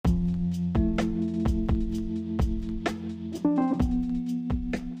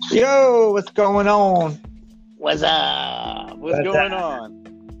Yo, what's going on? What's up? What's going on?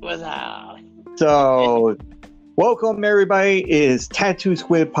 What's up? So, welcome everybody. It's Tattoo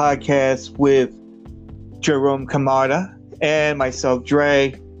Squid Podcast with Jerome Kamada and myself,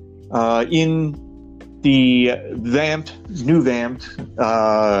 Dre, in the new vamped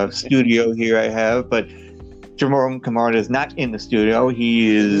studio here I have, but Jerome Kamada is not in the studio.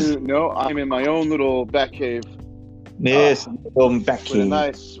 He is... No, I'm in my own little back cave. Yes, back cave.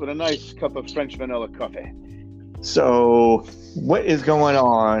 With a nice cup of French vanilla coffee. So, what is going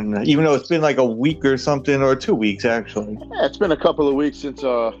on? Even though it's been like a week or something, or 2 weeks actually. Yeah, it's been a couple of weeks since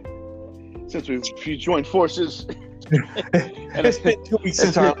we've joined forces. And it's been 2 weeks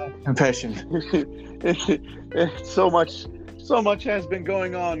since our last confession. So much has been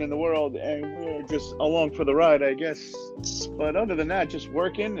going on in the world, and we're just along for the ride, I guess. But other than that, just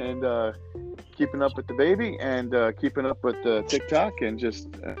working and keeping up with the baby and keeping up with TikTok and just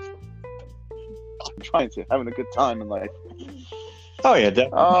having a good time in life. Oh yeah,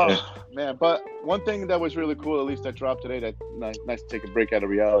 definitely. Oh man! But one thing that was really cool, at least that dropped today, that nice to take a break out of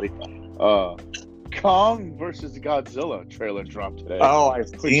reality. Kong versus Godzilla trailer dropped today. Oh, I've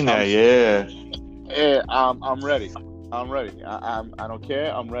seen that. Yeah. Yeah, I'm ready. I'm ready. I don't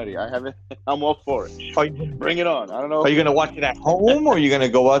care. I'm ready. I'm all for it. Bring it on. I don't know. Are you gonna watch it at home, or are you gonna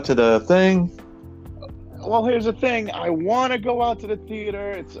go out to the thing? Well, here's the thing. I want to go out to the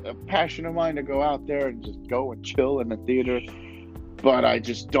theater. It's a passion of mine to go out there and just go and chill in the theater. But I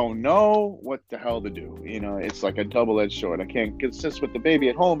just don't know what the hell to do. You know, it's like a double-edged sword. I can't consist with the baby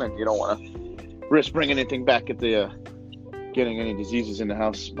at home, and you don't want to risk bringing anything back at the getting any diseases in the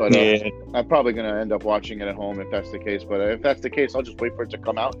house. But I'm probably going to end up watching it at home if that's the case. But if that's the case, I'll just wait for it to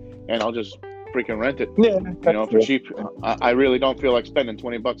come out, and I'll just freaking rent it. Yeah, for cheap. I really don't feel like spending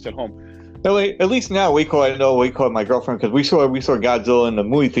 $20 at home. No, at least now we call my girlfriend, because we saw Godzilla in the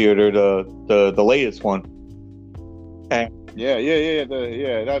movie theater, the latest one. And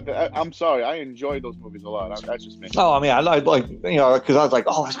I'm sorry, I enjoy those movies a lot. That's just me. Oh, I mean, I like because I was like,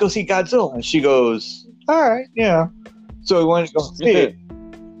 oh, let's go see Godzilla, and she goes, all right, yeah. So we went to go see it,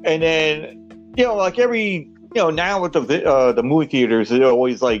 and then like every now with the movie theaters, it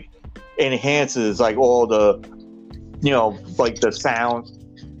always like enhances like all the like the sounds.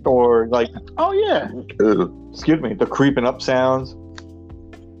 Or like, oh yeah, excuse me, the creeping up sounds.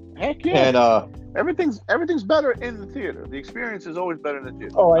 Heck yeah! And everything's better in the theater. The experience is always better in the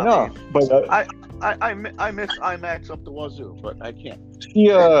theater. Oh, I know, but I miss IMAX up the wazoo, but I can't.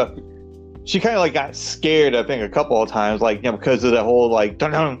 She kind of like got scared, I think, a couple of times, like because of the whole like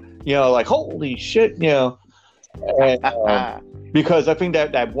dun like holy shit, and, because I think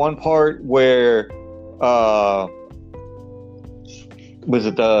that one part where was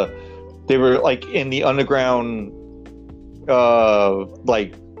it they were like in the underground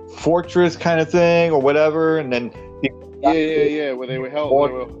like fortress kind of thing or whatever, and then where they were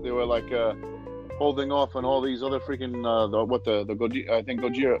held, they were like holding off on all these other freaking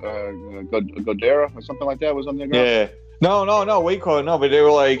Godera or something like that was on the ground. Yeah. No, but they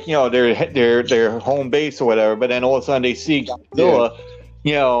were like, their home base or whatever, but then all of a sudden they see Godzilla.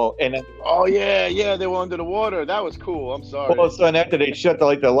 And then, they were under the water. That was cool. I'm sorry. All of a sudden, after they shut the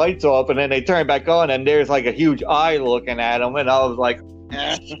lights off, and then they turn back on, and there's like a huge eye looking at them, and I was like,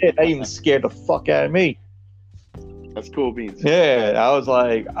 shit, that even scared the fuck out of me. That's cool beans. Yeah, I was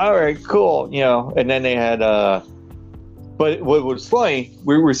like, all right, cool, And then they had, but what was funny,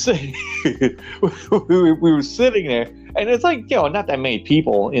 we were sitting, we were sitting there, and it's like, not that many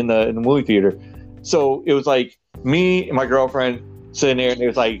people in the movie theater, so it was like me and my girlfriend sitting there, and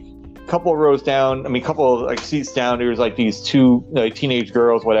there's like a couple of rows down, couple of like seats down, there was like these two teenage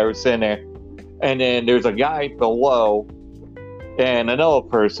girls, whatever, sitting there, and then there's a guy below and another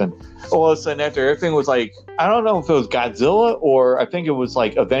person. All of a sudden, after everything was like, I don't know if it was Godzilla or I think it was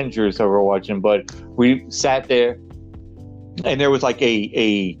like Avengers that we were watching, but we sat there and there was like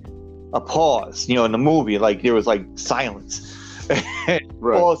a pause, in the movie, like there was like silence.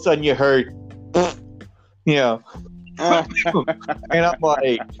 Right. All of a sudden you heard and I'm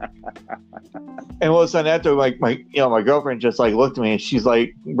like, and all of a sudden after my girlfriend just like looked at me and she's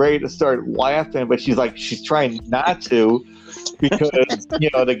like ready to start laughing, but she's trying not to, because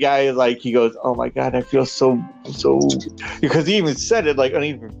the guy is like, he goes, oh my god, I feel so So, because he even said it like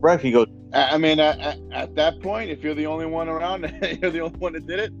underneath his breath, he goes, I mean, at that point, if you're the only one around, you're the only one that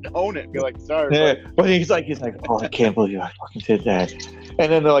did it, own it. Be like, sorry. yeah. But he's like, oh, I can't believe I fucking did that. And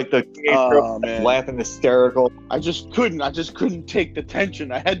then they're like the laughing hysterical. I just couldn't take the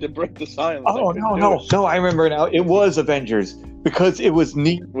tension. I had to break the silence. Oh no! I remember now. It was Avengers because it was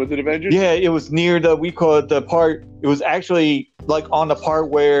near. Was it Avengers? Yeah, it was near we call it the part. It was actually like on the part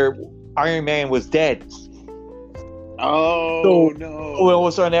where Iron Man was dead. Oh no! All of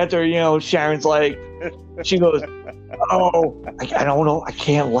a sudden, after Sharon's like, she goes, "Oh, I don't know, I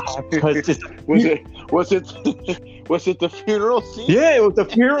can't laugh because it's was it the funeral scene?" Yeah, it was the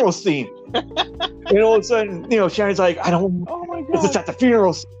funeral scene. And all of a sudden, Sharon's like, "I don't. Oh my god! It's at the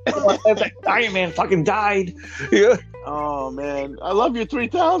funeral scene. Iron Man fucking died." Yeah. Oh man, I love you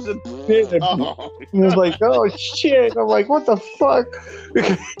 3000. Yeah. Oh. And it's like, oh shit! I'm like, what the fuck?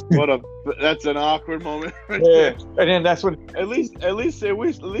 That's an awkward moment. Right Yeah, there. and then that's when at least it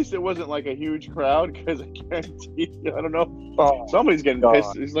wasn't like a huge crowd because I guarantee you, I don't know, somebody's getting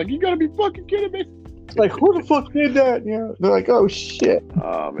pissed. It's like, you gotta be fucking kidding me! It's like, who the fuck did that? They're like, oh shit!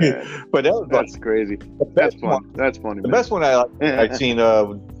 Oh man, but that's crazy. That's fun. That's funny. The best one I'd seen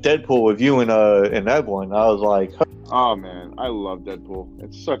Deadpool with you and that one. I was like, oh man, I love Deadpool.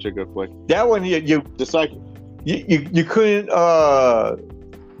 It's such a good flick. That one you couldn't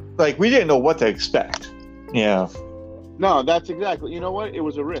like, we didn't know what to expect. Yeah. No, that's exactly. You know what? It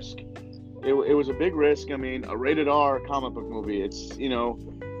was a risk. It was a big risk. I mean, a rated R comic book movie. It's,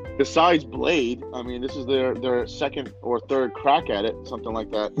 besides Blade, I mean, this is their second or third crack at it, something like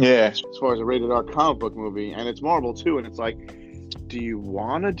that. Yeah. As far as a rated R comic book movie, and it's Marvel too, and it's like, do you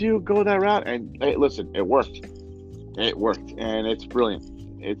want to go that route? And hey, listen, it worked. It worked, and it's brilliant.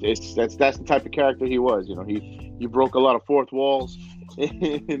 That's the type of character he was. He broke a lot of fourth walls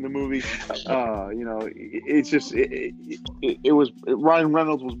in the movie. It's just it was Ryan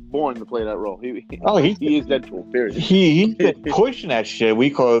Reynolds was born to play that role. He is Deadpool. Period. He's been pushing that shit, we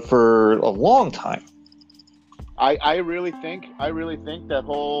call it, for a long time. I really think that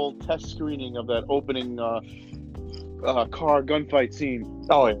whole test screening of that opening car gunfight scene.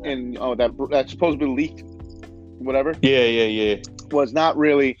 Oh yeah. And that's supposed to be leaked. Whatever. Yeah. Was not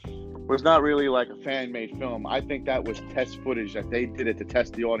really like a fan-made film. I think that was test footage that they did it to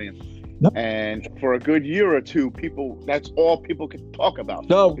test the audience. Nope. And for a good year or two, that's all people could talk about.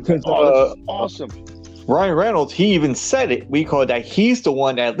 No, because this is awesome. Ryan Reynolds, he even said it. We call it that he's the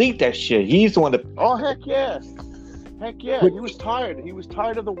one that leaked that shit. He's the one that. Oh heck yeah. He was tired. He was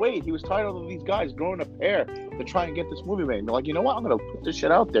tired of the wait. He was tired of these guys growing a pair to try and get this movie made. And they're like, you know what? I'm going to put this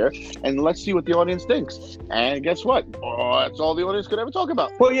shit out there and let's see what the audience thinks. And guess what? Oh, that's all the audience could ever talk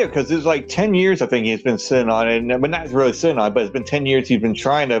about. Well, yeah, because it's like 10 years, I think he's been sitting on it. But not really sitting on it, but it's been 10 years he's been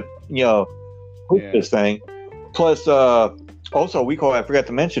trying to, push this thing. Plus, also, I forgot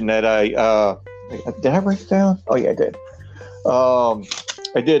to mention that did I write it down? Oh, yeah, I did.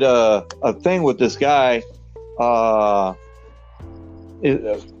 I did a thing with this guy.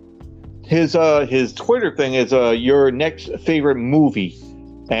 His Twitter thing is your next favorite movie,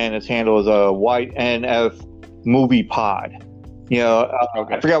 and his handle is YNF Movie Pod. Okay.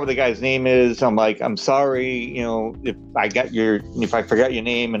 I forgot what the guy's name is. I'm like, I'm sorry, if I forgot your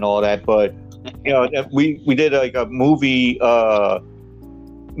name and all that, but we did like a movie,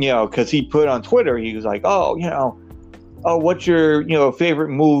 because he put on Twitter, he was like, what's your favorite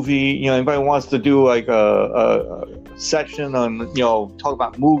movie? Anybody wants to do like a section on talk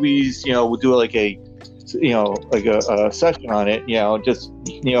about movies? We'll do like a session on it. Just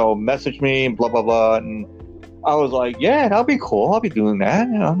message me and blah blah blah. And I was like, yeah, that'll be cool. I'll be doing that.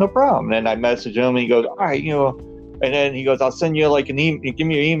 No problem. And I messaged him, and he goes, all right, and then he goes, I'll send you like an email. Give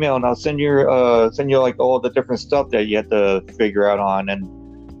me your email, and I'll send you like all the different stuff that you have to figure out on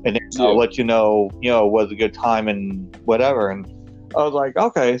and then I'll let you know, was a good time and whatever. And I was like,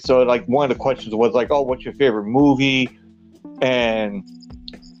 okay. So like one of the questions was like, oh, what's your favorite movie? And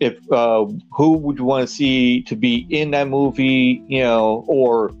if who would you want to see to be in that movie,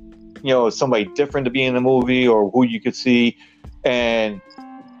 or somebody different to be in the movie, or who you could see, and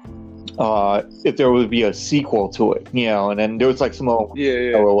if there would be a sequel to it, and then there was like some what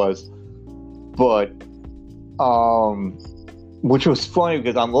it was, but which was funny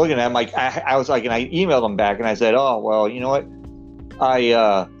because I'm looking at him like I was like, and I emailed him back and I said, oh well, you know what,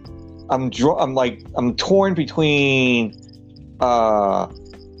 I'm torn between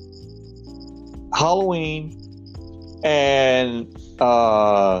Halloween and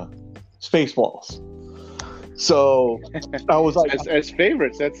Spaceballs. So I was like, as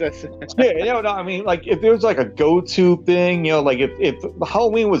favorites. That's yeah, no, I mean, like if there was like a go-to thing, like if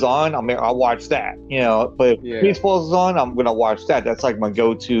Halloween was on, I'll watch that, But if Yeah. Spaceballs is on, I'm gonna watch that. That's like my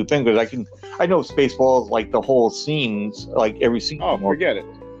go-to thing because I know Spaceballs like the whole scenes, like every scene. Oh, forget it.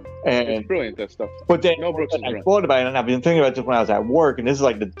 And It's brilliant, that stuff. but then Mel Brooks is I brilliant. thought about it, and I've been thinking about this when I was at work, and this is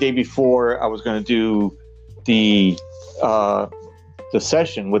like the day before I was gonna do the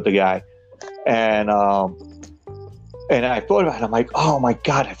session with the guy, and I thought about it. I'm like, oh my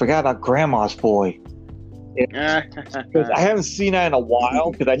god, I forgot about Grandma's Boy. Because I haven't seen that in a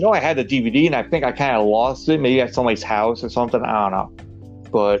while. Because I know I had the DVD, and I think I kind of lost it, maybe at somebody's house or something. I don't know.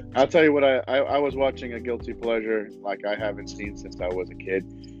 But I'll tell you what, I was watching a guilty pleasure like I haven't seen since I was a kid.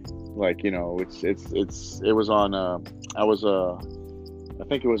 Like, it was on. I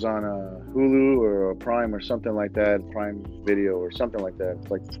think it was on Hulu or Prime or something like that, Prime Video or something like that.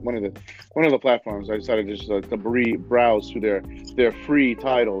 It's like one of the platforms. I decided just to browse through their free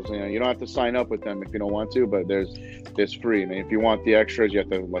titles. You don't have to sign up with them if you don't want to, but there's free. And if you want the extras, you have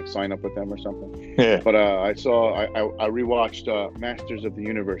to like sign up with them or something. yeah, But I rewatched Masters of the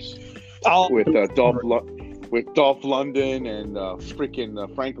Universe with Dolph Lundgren and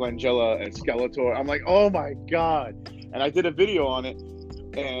freaking Frank Langella and Skeletor. I'm like, oh my god! And I did a video on it.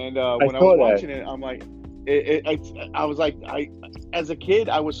 And when I was watching it, I'm like, I was like, as a kid,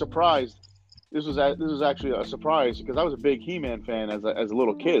 I was surprised. This was actually a surprise because I was a big He-Man fan as a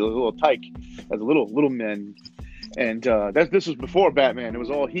little kid, a little tyke, as a little man. And this was before Batman. It was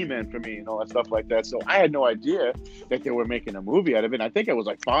all He-Man for me and all that stuff like that. So I had no idea that they were making a movie out of it. And I think I was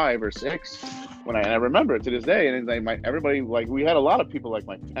like 5 or 6 and I remember it to this day. And it's like everybody, like we had a lot of people, like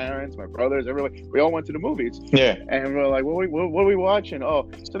my parents, my brothers, everybody. We all went to the movies. Yeah. And we're like, what are we watching? Oh,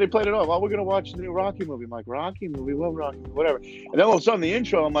 so they played it off. Oh, we're gonna watch the new Rocky movie. I'm like, Rocky movie, what Rocky, whatever. And then all of a sudden, the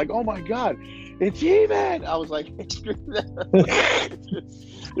intro, I'm like, oh my god, it's He-Man. I was like, I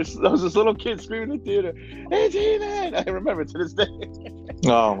was this little kid screaming in the theater, it's He-Man. I remember to this day.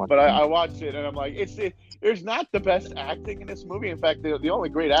 Oh my. But I watched it and I'm like, there's not the best acting in this movie. In fact, the only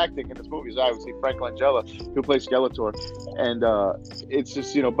great acting in this movie is obviously Frank Langella, who plays Skeletor. And it's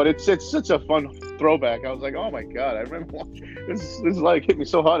just, but it's such a fun throwback. I was like, oh my god, I remember watching this is like hit me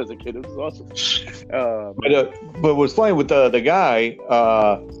so hard as a kid. This is awesome. But what's funny with the guy,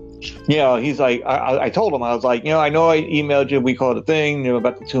 he's like, I told him, I was like, I know I emailed you, we called a thing,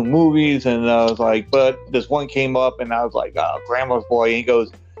 about the 2 movies, and I was like, but this one came up, and I was like, Grandma's Boy, and he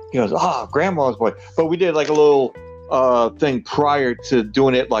goes, Grandma's Boy. But we did like a little thing prior to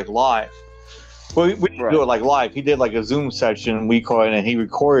doing it like live. Well, we didn't do it like live. He did like a Zoom session, we called it, and he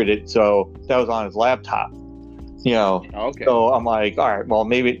recorded it, so that was on his laptop. Okay. So I'm like, all right, well,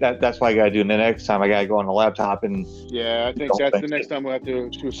 maybe that's what I got to do. And the next time I got to go on the laptop and. Yeah, I think that's the next time we'll have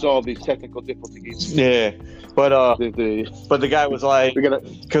to solve these technical difficulties. Yeah, but the guy was like,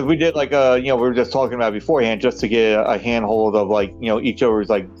 because we did like we were just talking about beforehand, just to get a handhold of like each other's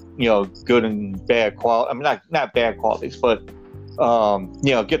like good and bad quality. I mean, not bad qualities, but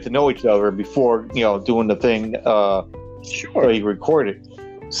get to know each other before doing the thing. Sure. He recorded.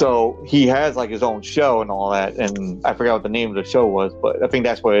 So he has like his own show and all that, and I forgot what the name of the show was, but I think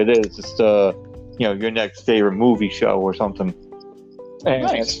that's what it is. It's your next favorite movie show or something. And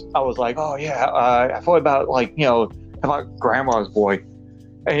nice. I was like, oh yeah, I thought about like about Grandma's Boy,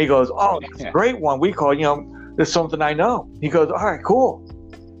 and he goes, oh, that's a great one. We call there's something I know. He goes, all right, cool.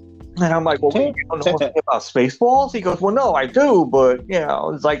 And I'm like, well, wait, you don't know anything about Spaceballs? He goes, well, no, I do, but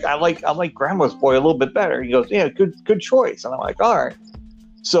it's like I like Grandma's Boy a little bit better. He goes, yeah, good choice. And I'm like, all right.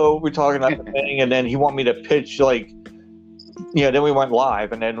 So we're talking about the thing, and then he wanted me to pitch like, then we went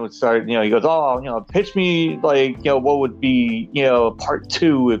live, and then we started, he goes, oh, pitch me like, what would be, part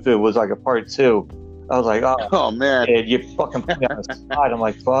 2 if it was like a part 2. I was like, oh man, kid, you fucking put me on the spot. I'm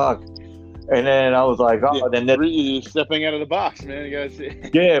like, fuck. And then I was like, then you're stepping out of the box, man. You gotta see.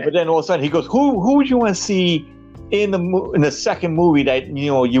 Yeah, but then all of a sudden he goes, who would you want to see in the second movie that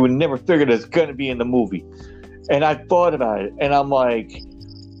you would never figure that's gonna be in the movie? And I thought about it, and I'm like,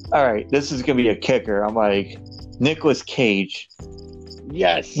 all right, this is gonna be a kicker. I'm like, Nicolas Cage.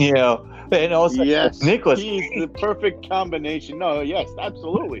 Yes. And also Nicolas. He's the perfect combination. No, yes,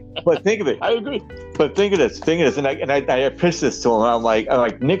 absolutely. But think of it. I agree. But think of this, and I pitched this to him. I'm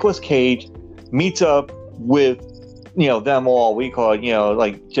like Nicolas Cage meets up with them all. We call it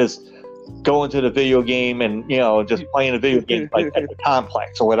like just going to the video game and just playing a video game like at the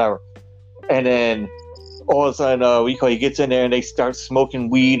complex or whatever, and then. All of a sudden, he gets in there and they start smoking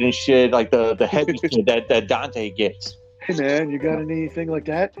weed and shit, like the heavy shit that Dante gets. Hey man, you got anything like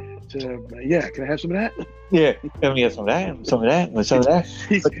that? Yeah, can I have some of that? Yeah, let me get some of that, some of that, and some of that.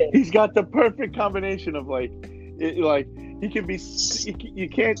 He's got the perfect combination of like he can be. You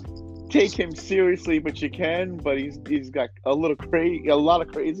can't take him seriously, but you can. But he's got a lot of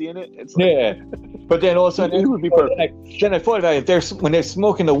crazy in it. It's like, Yeah, but then all of a sudden, it would be perfect. then I thought that when they're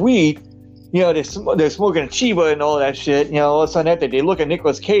smoking the weed, they're smoking Chiba and all that shit. All of a sudden they look at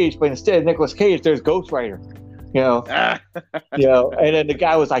Nicolas Cage, but instead of Nicolas Cage, there's Ghost Rider. And then the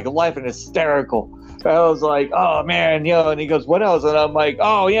guy was like laughing hysterical. I was like, oh man, and he goes, what else? And I'm like,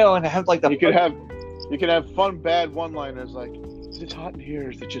 oh, and I have like you can have fun bad one-liners like, is it hot in here?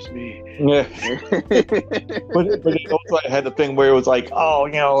 Or is it just me? Yeah. but it also had the thing where it was like, oh,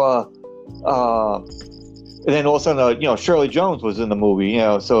 and then all of a sudden, Shirley Jones was in the movie,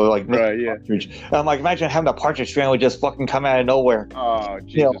 so like, right, yeah. Partridge. I'm like, imagine having a Partridge family just fucking come out of nowhere. Oh,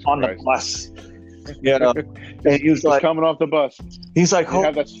 Jesus on Christ. the bus. And he was like, coming off the bus. He's like,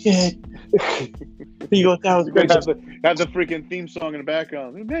 oh shit. He goes, that was great. Have the freaking theme song in the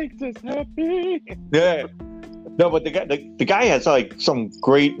background. It makes us happy. Yeah. No, but the guy has like some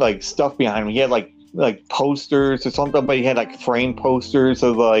great like stuff behind him. He had like posters or something, but he had like framed posters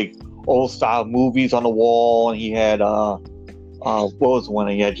of like old style movies on the wall, and he had what was one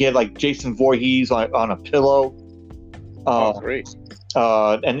he had? He had like Jason Voorhees on a pillow. Great.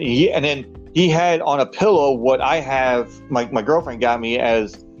 And then he had on a pillow what I have. My girlfriend got me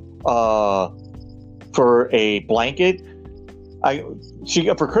as for a blanket.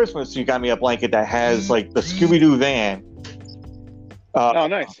 For Christmas she got me a blanket that has like the Scooby-Doo van. Oh,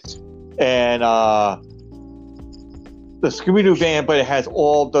 nice. And the Scooby-Doo van, but it has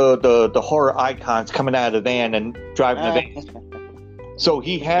all the horror icons coming out of the van and driving the van. So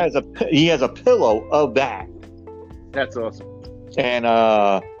he has a pillow of that. That's awesome. And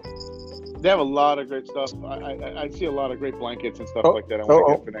they have a lot of great stuff. I see a lot of great blankets and stuff like that. I want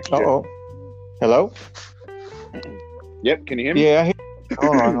to get for next year. Hello? Yep, can you hear me? Yeah, I hear you.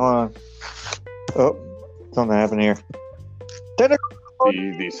 Hold on. Oh, something happened here. The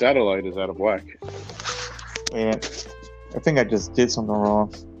satellite is out of whack. Yeah, I think I just did something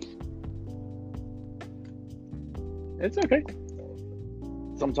wrong. It's okay.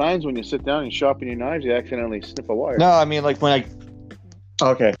 Sometimes when you sit down and sharpen your knives, you accidentally snip a wire. No, I mean like when I...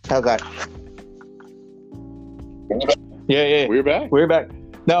 Okay, how's that? Yeah. We're back.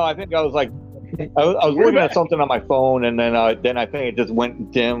 No, I think I was like... I was looking at something on my phone, and then I think it just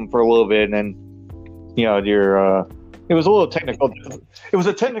went dim for a little bit, and then it was a little technical. It was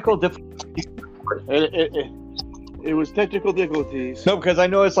a technical difficulty. It was technical difficulties. No, because I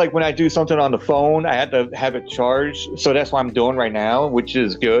know it's like when I do something on the phone, I had to have it charged, so that's what I'm doing right now, which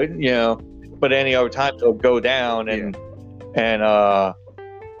is good, But any other time it'll go down, and then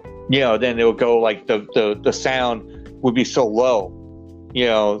it'll go like the sound would be so low,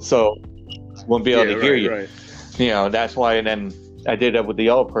 so. Won't be able to hear you. Right. That's why. And then I did that with the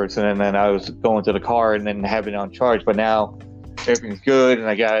other person, and then I was going to the car and then having it on charge. But now everything's good, and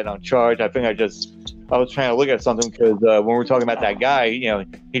I got it on charge. I think I was trying to look at something because when we were talking about that guy,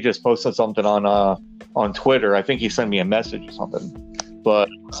 he just posted something on Twitter. I think he sent me a message or something. But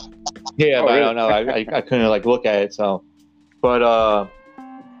but I don't know. I couldn't like look at it. So, but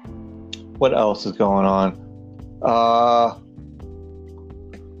what else is going on?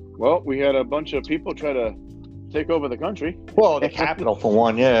 Well, we had a bunch of people try to take over the country. Well, the capital for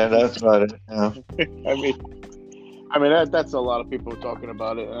one, yeah, that's about it. Yeah. I mean that's a lot of people talking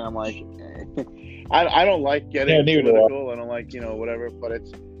about it, and I'm like, I don't like getting political. I don't like whatever, but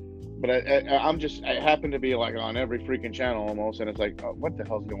I happen to be like on every freaking channel almost, and it's like, oh, what the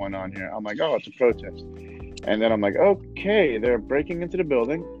hell's going on here? I'm like, oh, it's a protest, and then I'm like, okay, they're breaking into the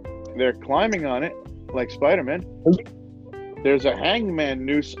building, they're climbing on it like Spider-Man. There's a hangman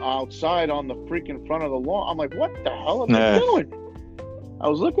noose outside on the freaking front of the lawn. I'm like, what the hell are they doing? I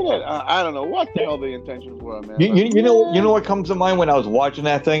was looking at, I don't know what the hell the intentions were, man. You know what comes to mind when I was watching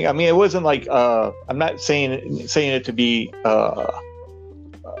that thing? I mean, it wasn't like, I'm not saying it to be,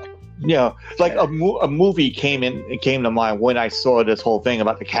 like a movie came to mind when I saw this whole thing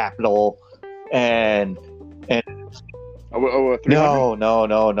about the Capitol and. No.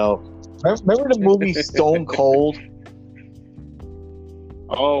 Remember the movie Stone Cold?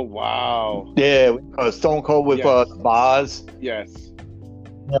 Oh wow! Yeah, Stone Cold with Boz. Yes.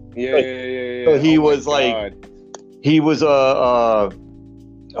 Yeah. So he was like, he was he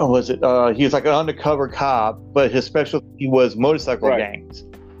was like an undercover cop, but his specialty was motorcycle gangs.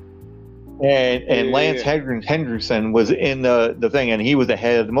 And Lance Henderson was in the thing, and he was the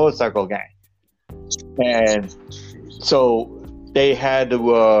head of the motorcycle gang. And so they had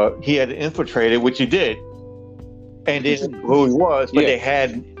to he had to infiltrate it, which he did. and didn't know who he was, but Yeah. they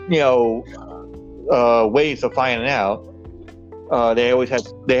had ways of finding out. They always had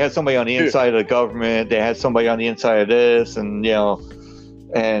somebody on the inside of the government. They had somebody on the inside of this, and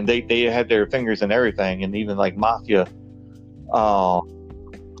and they had their fingers in everything, and even like mafia.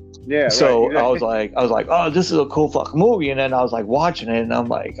 Yeah. So right. I was like, oh, this is a cool fucking movie, and then I was like watching it, and I'm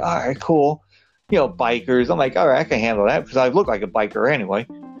like, all right, cool. Bikers. I'm like, all right, I can handle that because I look like a biker anyway.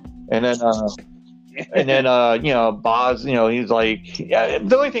 And then Boz, he's like, yeah,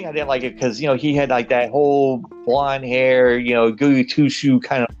 the only thing I didn't like it because he had like that whole blonde hair, goody two shoe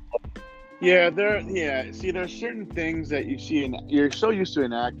kind of. Yeah, See, there's certain things that you see, and you're so used to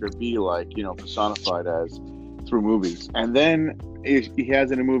an actor be like, personified as through movies, and then he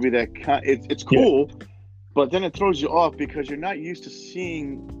has in a movie that it's cool, but then it throws you off because you're not used to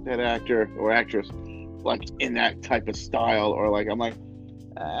seeing that actor or actress like in that type of style, or like I'm like,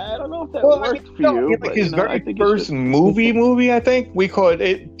 I don't know if that worked for you. Like his very first movie, I think we called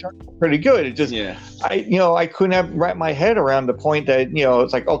it turned out pretty good. It just, I couldn't have wrapped my head around the point that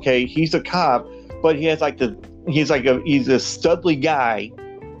it's like, okay, he's a cop, but he has like he's a studly guy,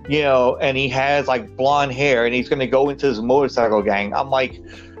 and he has like blonde hair, and he's going to go into his motorcycle gang. I'm like,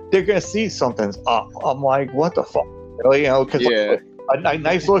 they're going to see something's up. I'm like, what the fuck, because a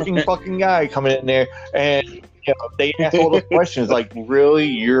nice looking fucking guy coming in there, and they ask all those questions like, really,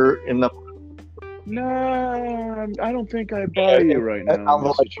 you're in the... No, I don't think I buy you right now in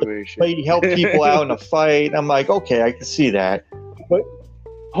this situation. But he helped people out in a fight. I'm like, okay, I can see that. But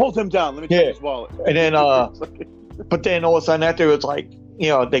hold him down. Let me check his wallet. And then, but then all of a sudden after it's like,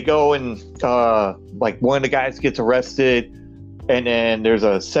 they go and like one of the guys gets arrested, and then there's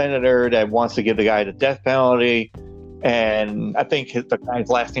a senator that wants to give the guy the death penalty, and I think the guy's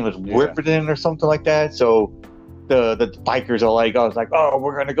last name was Whipperton or something like that. So the bikers are like, I was like, oh,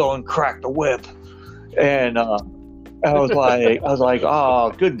 we're gonna go and crack the whip, and I was like,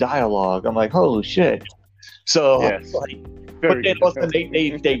 oh, good dialogue. I'm like, holy shit. So but then also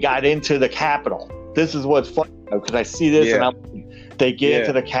they got into the Capitol. This is what's funny because I see this and they get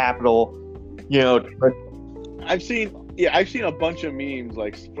into the Capitol. I've seen a bunch of memes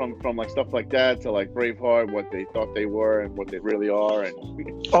like from like stuff like that to like Braveheart, what they thought they were and what they really are, and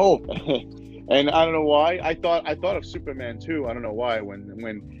and I don't know why I thought of Superman too. I don't know why when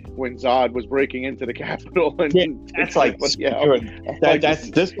Zod was breaking into the Capitol and that's like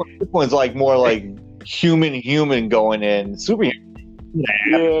this one's like more like human going in superhuman.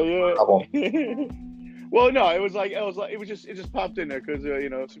 Well, no, it just popped in there because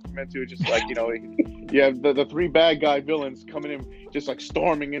Superman 2 just like you have the three bad guy villains coming in, just like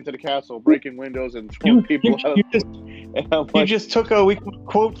storming into the castle, breaking windows and throwing people out. You just took a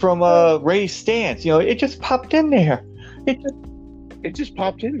quote from Ray Stantz. It just popped in there. It just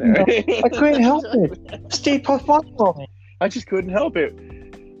popped in there. I couldn't help it. Stay professional. I just couldn't help it.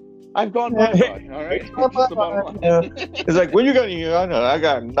 I've gone bye-bye, all right? It's like, when you going to... I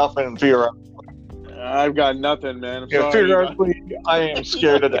got nothing to fear of. I've got nothing, man. I'm sorry. Figuratively, I am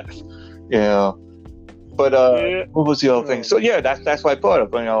scared of death. Yeah. But what was the other thing? So yeah, that's what I thought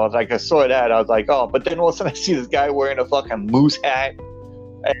of. Like I saw that, I was like, oh. But then all of a sudden I see this guy wearing a fucking moose hat.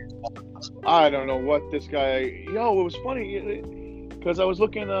 I don't know what this guy... it was funny... Because I was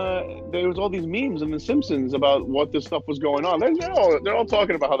looking, there was all these memes in The Simpsons about what this stuff was going on. They're all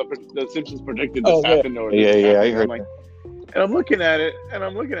talking about how the Simpsons predicted this happened. I heard. And I'm looking at it,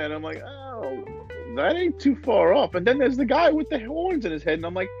 I'm like, oh, that ain't too far off. And then there's the guy with the horns in his head, and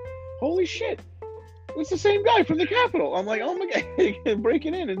I'm like, holy shit, it's the same guy from the Capitol. I'm like, oh my god,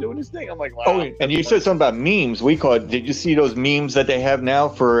 breaking in and doing his thing. I'm like, wow. Oh, and you said something about memes. Did you see those memes that they have now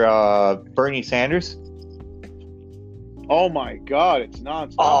for Bernie Sanders? Oh my god, it's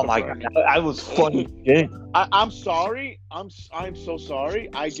nonstop. Oh my god, I was funny. I'm sorry. I'm so sorry.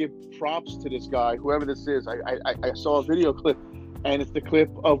 I give props to this guy, whoever this is. I saw a video clip, and it's the clip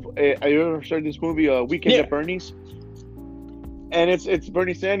of. Have you ever heard this movie, Weekend at Bernie's? And it's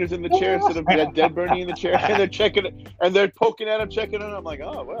Bernie Sanders in the chair instead of that dead Bernie in the chair, and they're checking it, and they're poking at him, checking it. I'm like,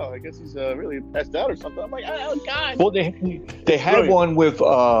 oh well, I guess he's really passed out or something. I'm like, oh god. Well, they had one with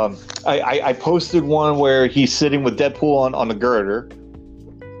I posted one where he's sitting with Deadpool on the girder,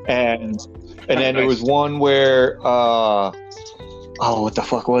 and then there was one where what the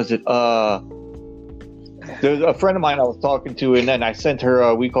fuck was it? There's a friend of mine I was talking to, and then I sent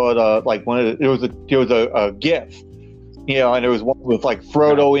her we call it like one of the, there was a GIF. And there was one with like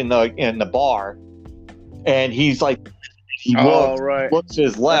Frodo in the bar, and he's like, looks to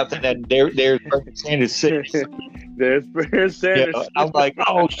his left, and then there's Bernie Sanders sitting. There's Bernie Sanders. I'm like,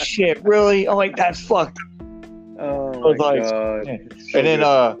 oh shit, really? I'm like, that's fucked. Oh my god. And then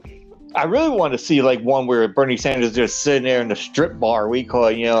I really want to see like one where Bernie Sanders is just sitting there in the strip bar. We call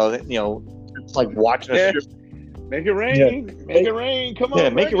it, it's like watching a strip. Make it rain. Yeah. Make it rain. Come on. Yeah,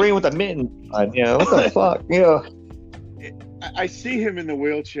 make it rain with a mitten. What the fuck? I see him in the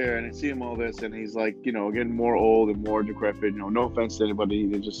wheelchair and I see him all this, and he's like, getting more old and more decrepit. No offense to anybody.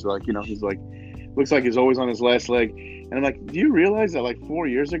 They're just like, he's like, looks like he's always on his last leg. And I'm like, do you realize that like 4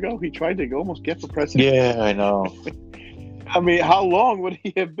 years ago he tried to almost get for president? Yeah, I know. I mean, how long would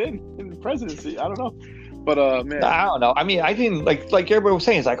he have been in the presidency? I don't know. But man, I don't know. I mean, I didn't like everybody was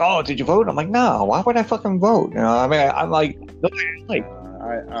saying. It's like, oh, did you vote? I'm like, no. Why would I fucking vote? I mean, I'm like, nobody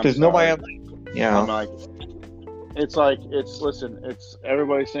there's nobody I like. I'm like, listen. It's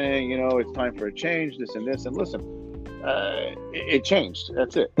everybody saying, it's time for a change. This and this, and listen, it changed.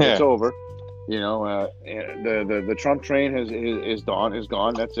 That's it. Yeah. It's over. The Trump train is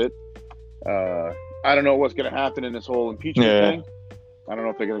gone. That's it. I don't know what's going to happen in this whole impeachment thing. I don't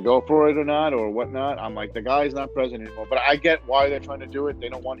know if they're going to go for it or not or whatnot. I'm like, the guy's not president anymore. But I get why they're trying to do it. They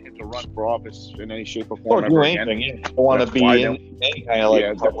don't want him to run for office in any shape or form. Or do anything. You don't want to be in any kind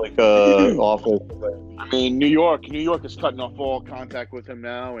of public office. I mean, New York is cutting off all contact with him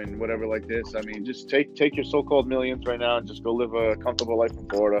now and whatever like this. I mean, just take your so-called millions right now and just go live a comfortable life in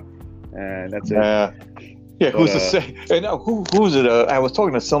Florida. And that's it. Yeah, who's to say? And who's it? I was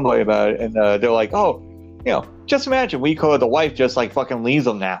talking to somebody about it, and they're like, "Oh, just imagine we call the wife just like fucking leaves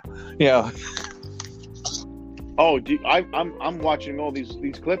them now." Oh, I'm watching all these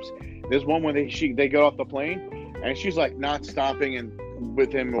clips. There's one where they get off the plane, and she's like not stopping and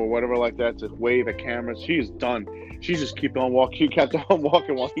with him or whatever like that to wave at cameras. She's done. She just kept on walking. She kept on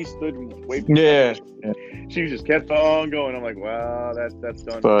walking while he stood and waved. Yeah. She just kept on going. I'm like, wow, that's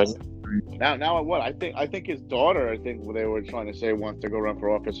done. But now what? I think his daughter. I think they were trying to say wants to go run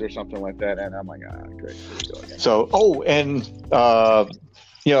for office or something like that. And I'm like, great. So, I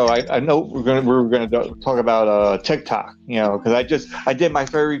know we're gonna talk about TikTok. Because I did my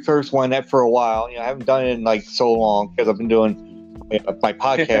very first one for a while. I haven't done it in like so long because I've been doing my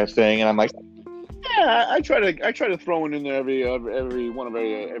podcast thing, and I'm like. Yeah, I try to throw one in there every other day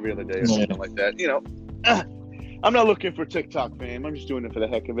or something like that. I'm not looking for TikTok fame. I'm just doing it for the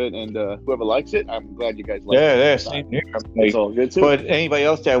heck of it, and whoever likes it, I'm glad you guys like it. Yeah, same here. It's all good too. But anybody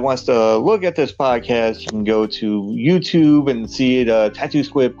else that wants to look at this podcast, you can go to YouTube and see it. Tattoo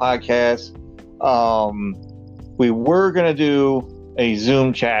Squid Podcast. We were gonna do a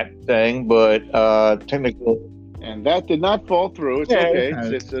Zoom chat thing, but technically. And that did not fall through. It's okay.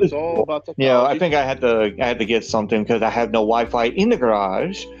 It's all about technology. I think I had to get something because I have no Wi-Fi in the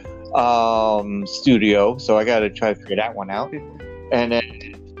garage studio, so I got to try to figure that one out. And then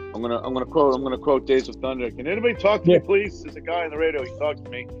I'm gonna quote Days of Thunder. Can anybody talk to me, please? There's a guy on the radio. He talks to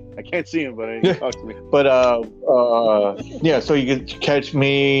me. I can't see him, but he talks to me. But so you can catch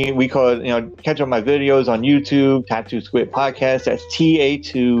me. We call it catch up my videos on YouTube. Tattoo Squid Podcast. That's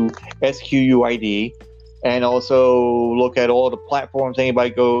TATOSQUID. And also look at all the platforms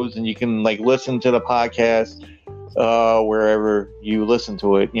anybody goes, and you can listen to the podcast wherever you listen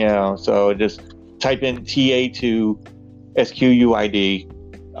to it. So just type in TATOSQUID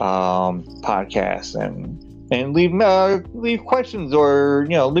podcast and leave questions or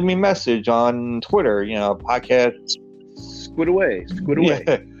leave me a message on Twitter. Podcast Squid away.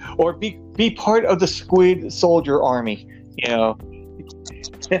 Yeah. Or be part of the Squid Soldier Army. Yeah,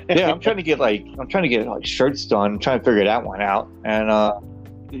 I'm trying to get shirts done. I'm trying to figure that one out, and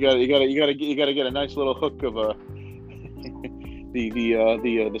you gotta get a nice little hook of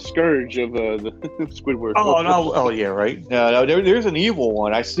the scourge of the Squidward. Oh no! Oh yeah, right. No, there's an evil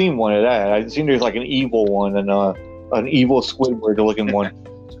one. I seen one of that. I seen there's like an evil one and an evil Squidward looking one.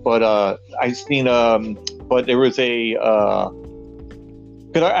 But I seen but there was a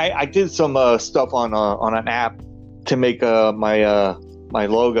because I did some stuff on an app to make my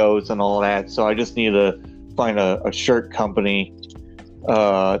logos and all that, so I just need to find a shirt company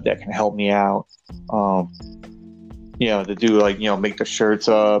that can help me out, to do make the shirts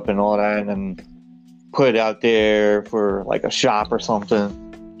up and all that, and put it out there for like a shop or something.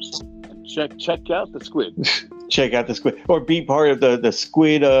 Check out the Squid. Check out the Squid, or be part of the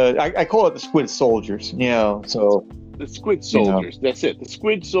Squid. I call it the Squid Soldiers. So the Squid Soldiers. That's it. The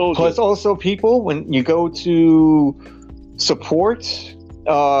Squid Soldiers. Plus, also people, when you go to support.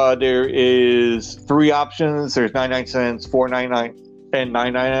 There is 3 options. There's 99 cents, $4.99, and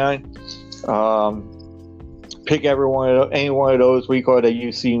 $9.99. Pick any one of those. We call it that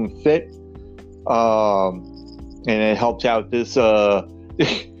you seem fit, and it helps out this.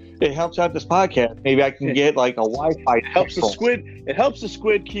 It helps out this podcast. Maybe I can get like a Wi-Fi. It helps the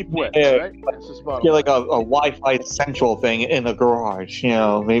squid keep wet. Yeah, right? That's get like a Wi-Fi central thing in the garage.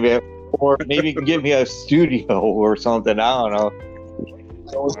 Maybe or maybe you can get me a studio or something. I don't know.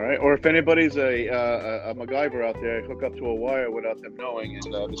 All right. Or if anybody's a MacGyver out there, hook up to a wire without them knowing,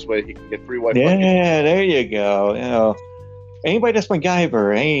 and this way he can get free Wi-Fi. Yeah, there you go. You know, anybody that's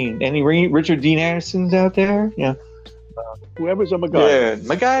MacGyver, any Richard Dean Andersons out there? Yeah. Whoever's a MacGyver. Yeah,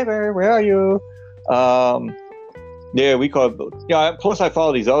 MacGyver, where are you? Yeah, we call. Yeah. Plus, I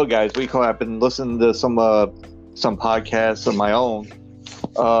follow these other guys. I've been listening to some podcasts of my own.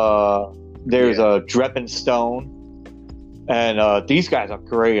 There's a Dreppen Stone. And these guys are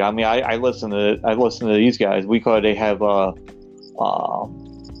great. I mean, I listen to these guys. They have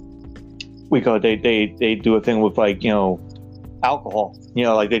they do a thing with, like, you know, alcohol. You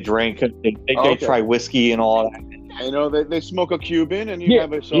know, like they drink, they try whiskey and all that. You know, they smoke a Cuban and you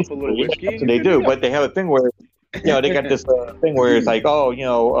have yourself a little whiskey. That's what they do. But they have a thing where, you know, they got this thing where it's like, oh, you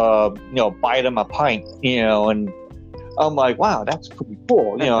know, buy them a pint, you know, and I'm like, wow, that's pretty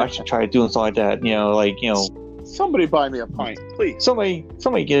cool. You know, I should try doing something like that. You know, like, you know. Somebody buy me a pint, please. Somebody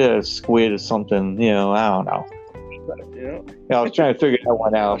get a squid or something. You know, I don't know. Yeah. You know, I was trying to figure that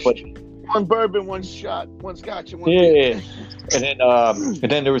one out, but one bourbon, one shot, one scotch, and one. Yeah. And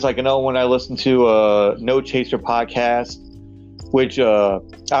then there was like another one I listened to, No Chaser podcast, which I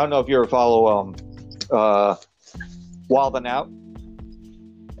don't know if you ever follow Wild 'N Out.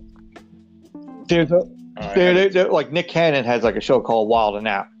 There's like Nick Cannon has like a show called Wild 'N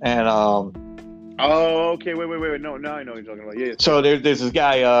Out, and oh, okay. Wait. No, now I know what you're talking about. Yeah. So there's this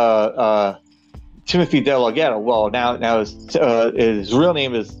guy, Timothy DeLaGhetto. Well, now his real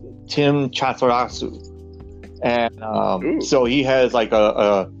name is Tim Chatsurasu, and so he has like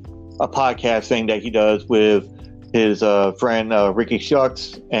a podcast thing that he does with his friend Ricky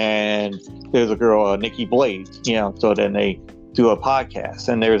Shucks, and there's a girl Nikki Blades. You know, so then they do a podcast,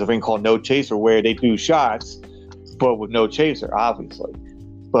 and there's a thing called No Chaser where they do shots, but with no chaser, obviously.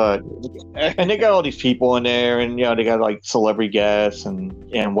 But and they got all these people in there, and you know they got like celebrity guests and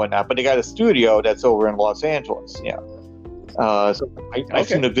whatnot. But they got a studio that's over in Los Angeles. Yeah. So I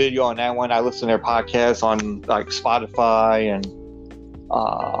seen the video on that one. I listen to their podcast on like Spotify, and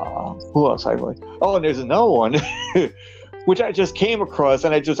who else I like? Oh, and there's another one which I just came across,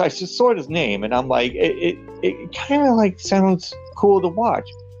 and I just saw his name, and I'm like, it kind of like sounds cool to watch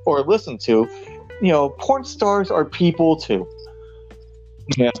or listen to. You know, porn stars are people too.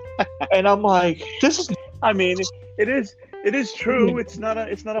 Yeah, and I'm like, this is. I mean, it is true. It's not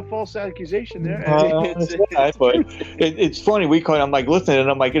a false accusation there. It's funny. I'm like listening, and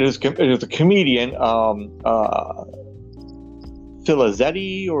I'm like, it is a comedian,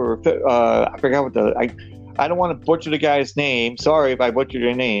 Filizzetti, or I forgot what I don't want to butcher the guy's name. Sorry if I butchered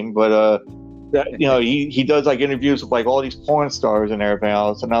your name, but you know, he does like interviews with like all these porn stars and everything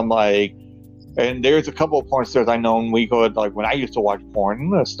else, and I'm like. And there's a couple of porn stars I know like when I used to watch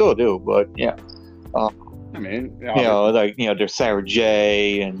porn, I still do, but yeah. I mean, you know, like, you know, there's Sarah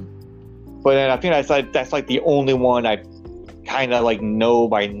J. But then I think that's like the only one I kind of like know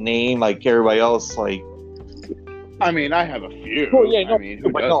by name, like everybody else, like. I mean, I have a few. Well, yeah, no, I mean, who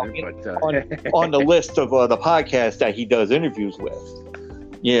doesn't? On the list of the podcast that he does interviews with,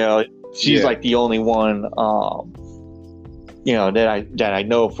 you know, she's like the only one. You know, that I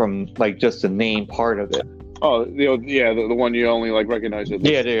know from like just the name part of it. Oh, the one you only like recognize it.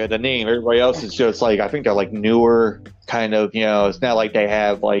 Yeah, the name. Everybody else is just like, I think they're like newer, kind of. You know, it's not like they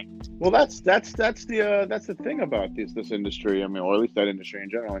have like. Well, that's the thing about this industry. I mean, or at least that industry in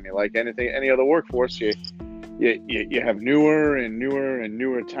general. I mean, like any other workforce, you have newer and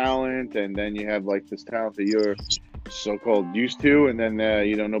newer talent, and then you have like this talent that you're so-called used to, and then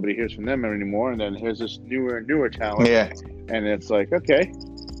nobody hears from them anymore, and then here's this newer talent, and it's like, okay,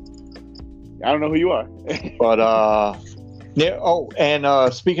 I don't know who you are. But yeah. Oh,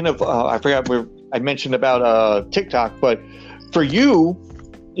 and speaking of, I forgot I mentioned about TikTok, but for you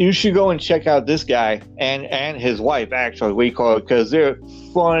should go and check out this guy and his wife, actually, we call it, because they're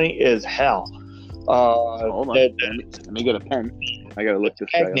funny as hell. Hold on, let me get a pen. I gotta look this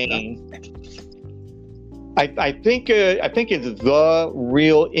guy up. I think it's The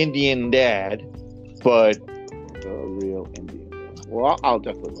Real Indian Dad, but The Real Indian Dad. Well, I'll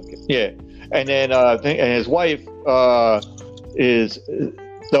definitely look at it. Yeah, and then and his wife is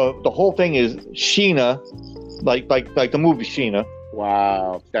the whole thing is Sheena, like the movie Sheena.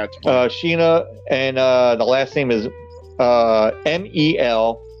 Wow, that's funny. Sheena, and the last name is Melwani.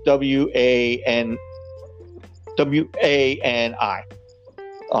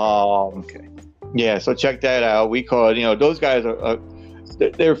 Okay. Yeah, so check that out. We call it, you know, those guys are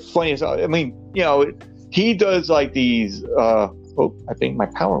they're funny as I mean, you know, he does like these. I think my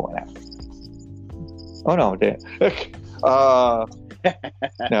power went out. Oh no, it didn't.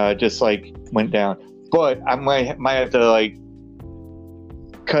 It just like went down. But I might have to like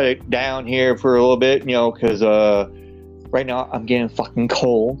cut it down here for a little bit, because right now I'm getting fucking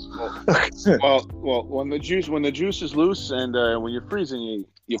cold. well, when the juice is loose and when you're freezing,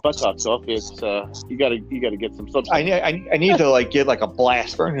 your buttocks off. It's you gotta get some substance. I need to like get like a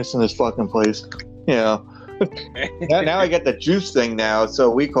blast furnace in this fucking place. Now I get the juice thing now, so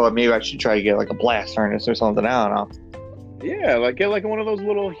we call it. Maybe I should try to get like a blast furnace or something. I don't know. Yeah, like get like one of those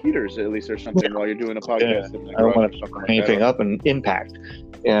little heaters at least or something while you're doing a podcast. I don't want to fuck anything up and impact.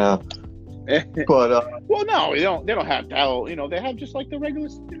 Yeah. But well, no, they don't have that. They have just like the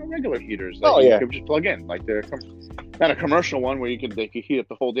regular heaters that you can just plug in. Like they're not a commercial one where they could heat up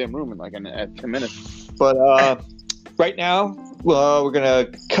the whole damn room in like 10 minutes. But right now, we're gonna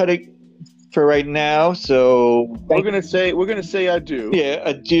cut it for right now. So we're gonna say adieu. Yeah,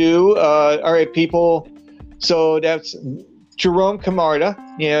 adieu. All right, people. So that's Jerome Camarda.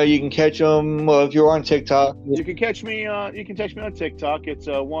 You can catch him if you're on TikTok. You can catch me. You can catch me on TikTok. It's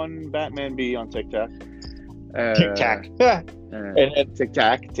one Batman B on TikTok. TikTok. And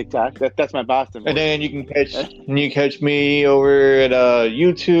TikTok. That's my Boston. And then you can catch me over at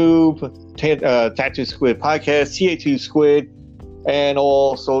YouTube, Tattoo Squid Podcast, TA2 Squid, and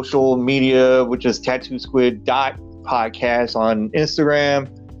all social media, which is Tattoo Squid .podcast on Instagram.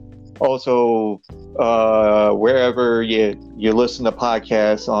 Also, wherever you listen to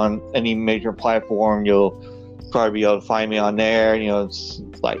podcasts on any major platform, you'll probably be able to find me on there. It's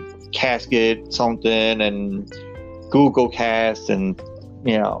like Casket something and Google Cast, and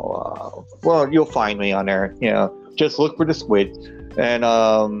you'll find me on there. Just look for the squid,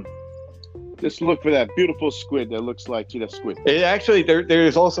 and just look for that beautiful squid that looks like the squid. It actually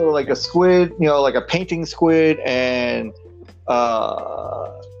there's also like a squid, like a painting squid, and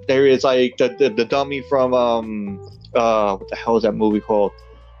there is like the dummy from what the hell is that movie called?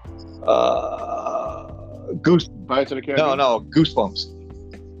 Goose. Pirates of the Caribbean? No, Goosebumps.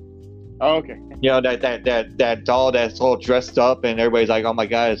 Oh, okay. That doll that's all dressed up and everybody's like, oh my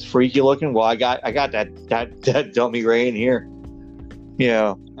god, it's freaky looking. Well, I got that dummy right in here.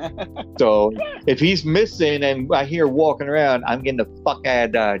 So if he's missing and I hear walking around, I'm getting the fuck out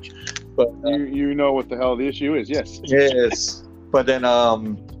of Dodge. But you know what the hell the issue is? Yes. Yes. But then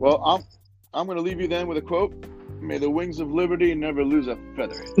well, I'm gonna leave you then with a quote. May the wings of liberty never lose a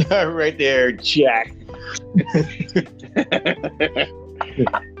feather. Right there, Jack.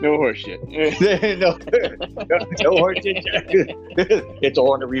 No horse shit. no horse shit, Jack. It's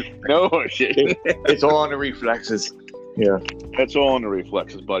all on the reflexes. No horse shit. It's all on the reflexes. Yeah. That's all on the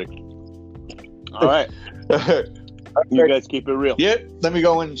reflexes, buddy. All right. You guys keep it real. Yep. Let me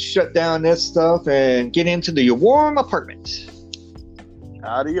go and shut down this stuff and get into the warm apartment.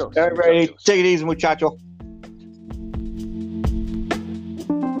 Adios. All right. Take it easy, muchacho.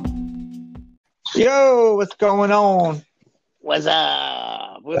 Yo, what's going on? What's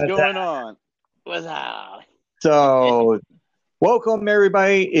up? What's going on? What's up? So, welcome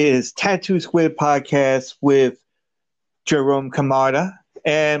everybody. Is Tattoo Squid Podcast with Jerome Camarda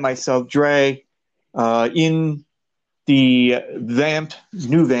and myself, Dre, in the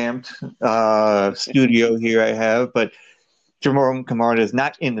new vamped studio here I have, but Jerome Camarda is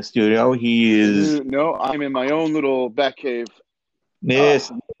not in the studio. He is... No, I'm in my own little back cave. Yes,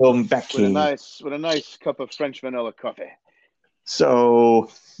 back cave. With a nice cup of French vanilla coffee.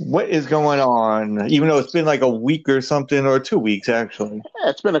 So, what is going on? Even though it's been like a week or something, or 2 weeks actually. Yeah,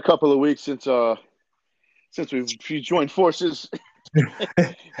 it's been a couple of weeks since we've joined forces.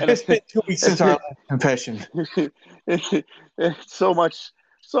 It's been 2 weeks since our last confession. So much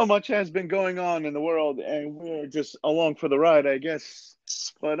has been going on in the world, and we're just along for the ride, I guess.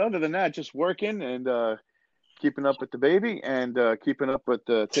 But other than that, just working and keeping up with the baby and keeping up with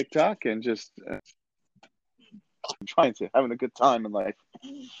the TikTok and just having a good time in life.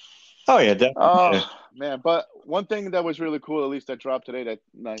 Oh yeah, definitely. Oh man! But one thing that was really cool, at least that dropped today, that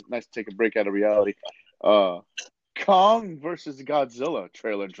nice to take a break out of reality. Kong versus Godzilla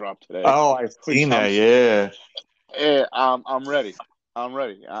trailer dropped today. Oh, I've seen that. Yeah. Yeah, I'm ready. I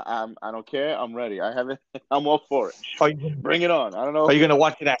don't care. I'm ready. I'm all for it. Bring it on. I don't know. Are you gonna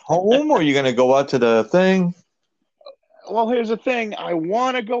watch it at home, or are you gonna go out to the thing? Well, here's the thing. I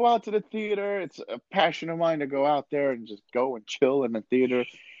want to go out to the theater. It's a passion of mine to go out there and just go and chill in the theater.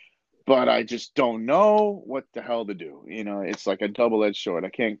 But I just don't know what the hell to do. It's like a double-edged sword. I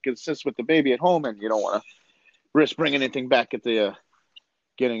can't consist with the baby at home, and you don't want to risk bringing anything back at the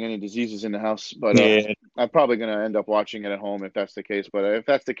getting any diseases in the house. But I'm probably going to end up watching it at home if that's the case. But if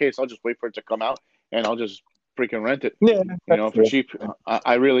that's the case, I'll just wait for it to come out, and I'll just freaking rent it. Yeah, for cheap.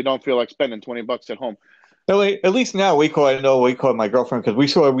 I really don't feel like spending $20 at home. At least now I know we call my girlfriend because we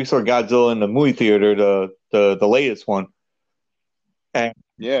saw Godzilla in the movie theater, the latest one. And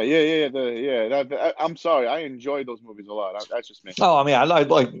I'm sorry. I enjoy those movies a lot. That's just me. oh, I mean, I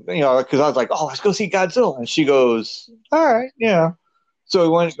like because I was like, oh, let's go see Godzilla, and she goes, all right, yeah. So we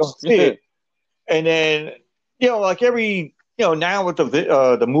went to go see it, and then like every now with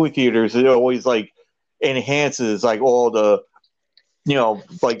the movie theaters, it always like enhances like all the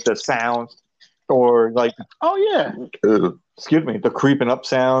like the sounds or like Oh yeah. excuse me, the creeping up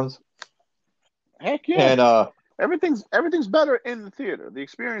sounds. Heck yeah. And Everything's better in the theater. The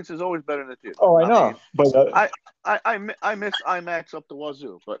experience is always better in the theater. oh, I I know, mean, but I miss IMAX up the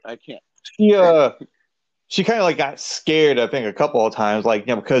wazoo, but I can't. she uh she kind of like got scared, I think, a couple of times, like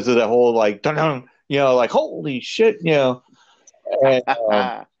because of the whole like dun like holy shit, and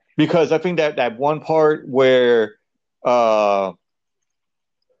because I think that one part where uh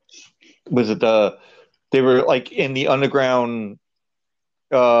was it they were like in the underground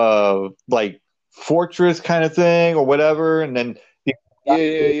like fortress kind of thing or whatever, and then the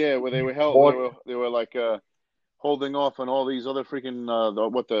Yeah. Where they were held, they were like holding off on all these other freaking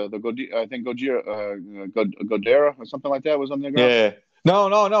I think Godera or something like that was on the ground. yeah.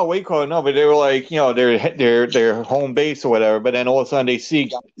 No, wait, call it no, but they were like, their home base or whatever, but then all of a sudden they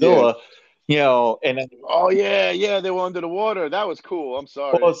see Yeah. Godzilla, and then Oh yeah. They were under the water. That was cool. I'm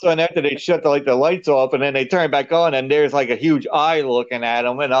all of sorry. a sudden after they shut the lights off and then they turn back on and there's like a huge eye looking at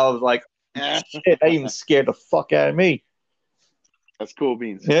them, and I was like, shit, that even scared the fuck out of me. That's cool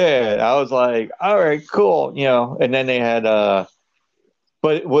beans. Yeah, I was like, all right, cool, and then they had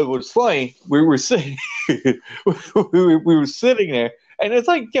but what was funny, we were sitting we were sitting there, and it's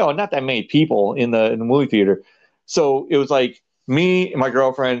like, not that many people in the movie theater. So it was like me and my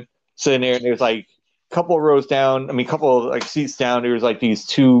girlfriend sitting there, and there was like a couple of rows down, I mean, a couple of like seats down, there was like these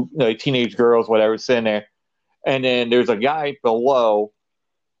two like teenage girls, whatever, sitting there. And then there's a guy below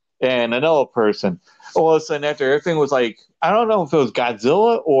and another person. All of a sudden, after everything was like, I don't know if it was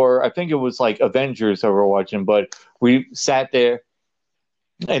Godzilla or I think it was like Avengers that we were watching, but we sat there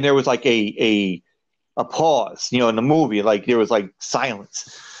and there was like a pause, in the movie, like there was like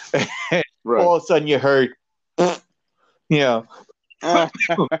silence. Right. All of a sudden, you heard, you know, and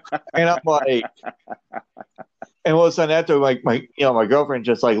I'm like, and all of a sudden after like my girlfriend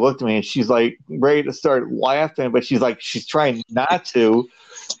just like looked at me and she's like ready to start laughing, but she's trying not to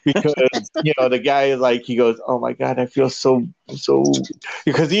because the guy is like, he goes, oh my god, I feel so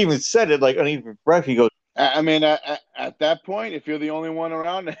because he even said it like underneath his breath. He goes, I mean, at that point, if you're the only one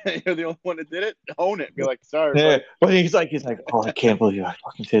around, you're the only one that did it. Own it. Be like, sorry, yeah. buddy. But he's like, oh, I can't believe I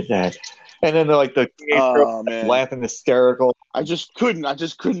fucking did that. And then like the teenage girl Man, laughing hysterical. I just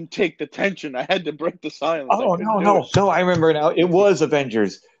couldn't take the tension. I had to break the silence. Oh no! I remember now. It was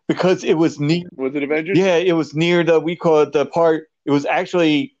Avengers because it was near. Was it Avengers? Yeah, it was near we call it the part. It was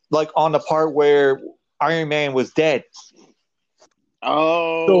actually like on the part where Iron Man was dead.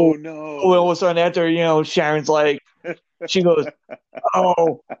 Oh so, no! All of a sudden, after Sharon's like, she goes,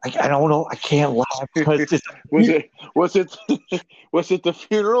 "Oh, I don't know, I can't laugh because was it the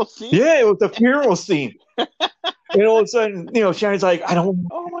funeral scene?" Yeah, it was the funeral scene. And all of a sudden, Sharon's like, "I don't."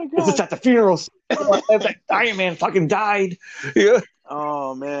 Oh my god! It's at the funeral scene. Iron Man fucking died. Yeah.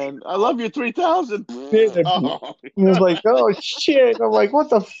 Oh man, I love you 3000. Oh, I was like, oh shit! I'm like, what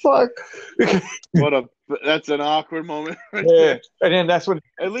the fuck? That's an awkward moment. Yeah, and then that's when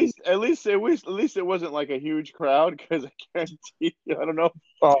at least it wasn't like a huge crowd because I guarantee I don't know.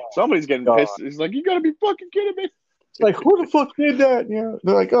 Somebody's getting pissed. He's like, you gotta be fucking kidding me! It's like, who the fuck did that?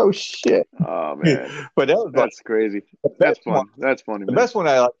 They're like, oh shit! Oh man, but that's crazy. That's fun. That's funny. The best one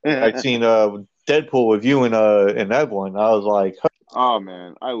I've seen Deadpool with you in that one. I was like, oh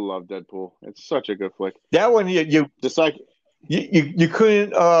man, I love Deadpool. It's such a good flick. That one you just like you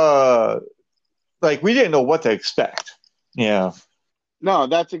couldn't like we didn't know what to expect. Yeah. No,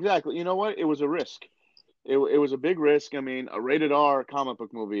 that's exactly. You know what? It was a risk. It was a big risk. I mean, a rated R comic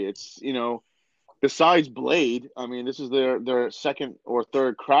book movie. It's besides Blade. I mean, this is their second or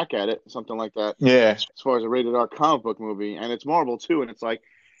third crack at it, something like that. Yeah. As far as a rated R comic book movie, and it's Marvel too, and it's like,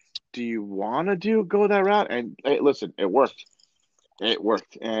 do you want to go that route? And hey, listen, it worked. It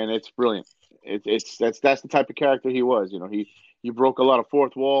worked, and it's brilliant. That's the type of character he was. He broke a lot of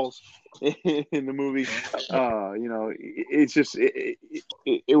fourth walls in the movie. It's just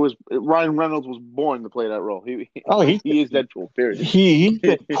it was Ryan Reynolds was born to play that role. He is Deadpool. Period. He's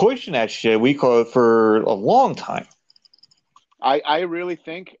been pushing that shit. We call it for a long time. I really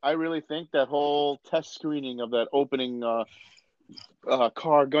think that whole test screening of that opening car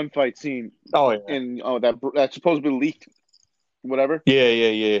gunfight scene. Oh yeah. And that's supposed to be leaked. Whatever.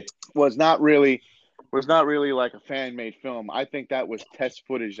 Yeah. Was not really was not really like a fan made film. I think that was test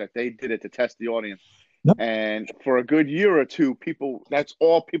footage that they did it to test the audience. No, And for a good year or two, people that's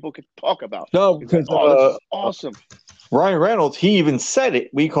all people could talk about. no, He's like, because oh, this is awesome. Ryan Reynolds, he even said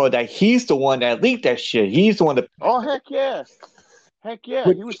it. We call that he's the one that leaked that shit. He's the one that. Oh, heck yeah. Heck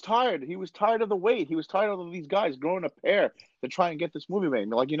yeah. He was tired. He was tired of the wait. He was tired of these guys growing a pair to try and get this movie made.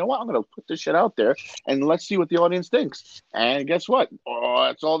 And they're like, you know what? I'm going to put this shit out there and let's see what the audience thinks. And guess what? Oh,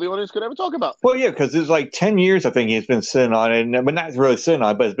 that's all the audience could ever talk about. Well, yeah, because it's like 10 years, I think he's been sitting on it. But not really sitting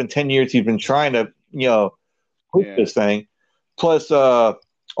on it, but it's been 10 years he's been trying to, push this thing. Plus,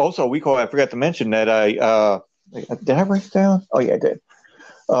 also, I forgot to mention that did I write it down? Oh, yeah, I did.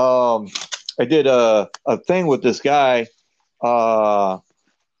 I did a thing with this guy.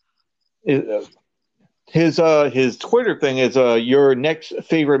 His Twitter thing is your next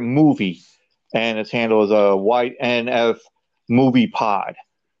favorite movie, and his handle is White NF Movie Pod.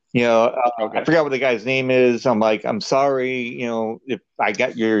 Okay. I forgot what the guy's name is. I'm like, I'm sorry, if I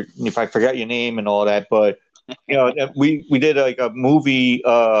forgot your name and all that, but we did like a movie,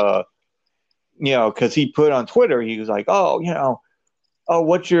 because he put on Twitter, he was like,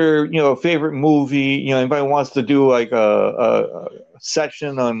 what's your favorite movie? Anybody wants to do like a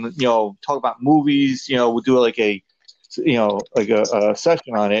section on talk about movies? We'll do like a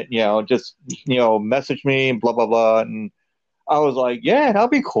session on it. Just message me and blah blah blah. And I was like, yeah, that'll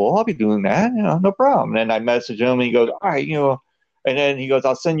be cool. I'll be doing that. No problem. And I messaged him, and he goes, all right, and then he goes,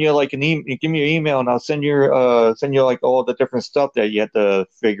 I'll send you like an email. Give me your email, and I'll send you like all the different stuff that you have to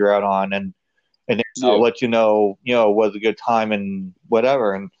figure out on, and then I'll let you know, was a good time and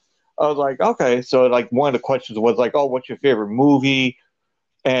whatever. And I was like, okay. So like one of the questions was like, oh, what's your favorite movie?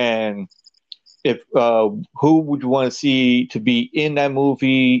 And if who would you want to see to be in that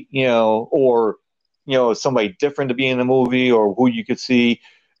movie, or somebody different to be in the movie, or who you could see,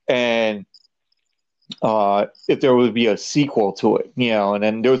 and if there would be a sequel to it, and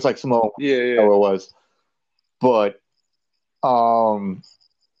then there was like some it was, but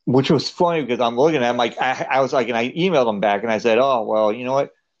which was funny because I'm looking at him like I was like, and I emailed him back and I said, oh well, you know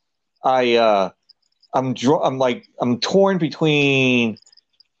what, I'm torn between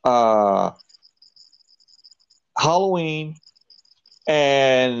Halloween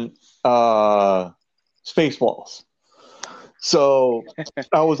and Spaceballs. So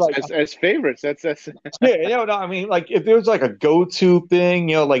I was like, as favorites, that's yeah, I mean, like if there was like a go-to thing,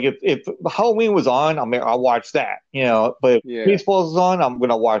 like if Halloween was on, I'll watch that, but if Spaceballs is on, I'm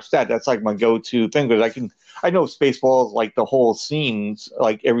gonna watch that. That's like my go-to thing because I know Spaceballs, like the whole scenes,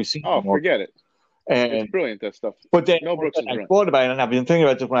 like every scene. Oh, forget it. And it's brilliant, that stuff. But then I thought about it, and I've been thinking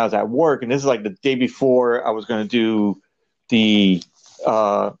about this when I was at work, and this is like the day before I was going to do the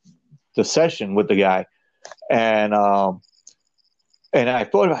session with the guy, and I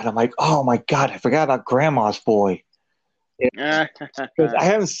thought about it. I'm like, oh my god, I forgot about Grandma's Boy. Because I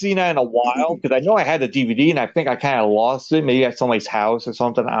haven't seen that in a while. Because I know I had the DVD, and I think I kind of lost it, maybe at somebody's house or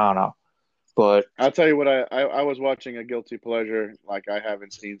something. I don't know. But I'll tell you what, I was watching a guilty pleasure like I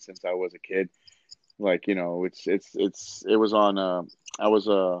haven't seen since I was a kid. Like, it was on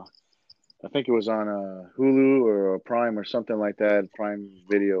I think it was on Hulu or Prime or something like that, Prime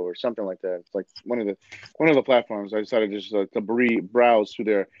Video or something like that. It's like one of the platforms. I decided just to browse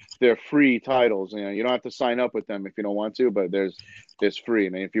through their free titles. You don't have to sign up with them if you don't want to, but there's free.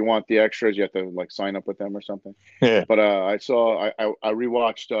 And if you want the extras, you have to like sign up with them or something. Yeah. But I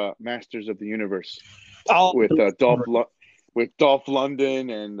rewatched Masters of the Universe with Dolph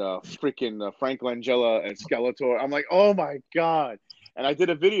Lundgren and freaking Frank Langella and Skeletor. I'm like, oh my god! And I did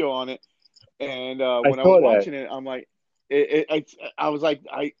a video on it. And when I was watching it, I'm like, I was like,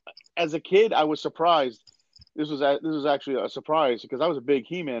 as a kid, I was surprised. This was actually a surprise because I was a big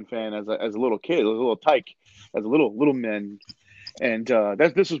He-Man fan as a little kid, a little tyke, as a little man. And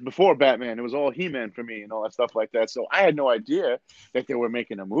this was before Batman. It was all He-Man for me and all that stuff like that. So I had no idea that they were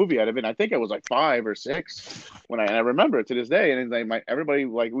making a movie out of it. I think I was like 5 or 6 and I remember it to this day. And like everybody,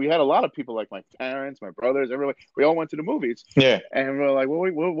 like we had a lot of people, like my parents, my brothers, everybody. We all went to the movies. Yeah. And we're like, what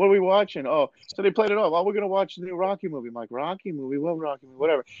are we watching? Oh, so they played it off. Oh, we're gonna watch the new Rocky movie. I'm like, Rocky movie, what Rocky movie,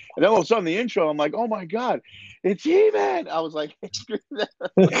 whatever. And then all of a sudden, the intro, I'm like, oh my god, it's He-Man. I was like, there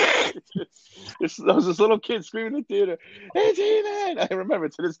was this little kid screaming in the theater, it's He-Man. I remember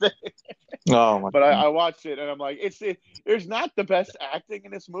to this day. Oh my but I watched it and I'm like, there's not the best acting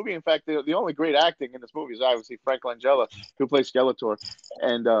in this movie. In fact, the only great acting in this movie is obviously Frank Langella, who plays Skeletor.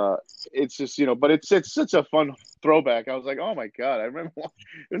 And it's just, but it's such a fun throwback. I was like, oh my god, I remember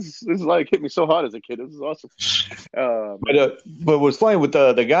this is like hit me so hard as a kid. This is awesome. But what's funny with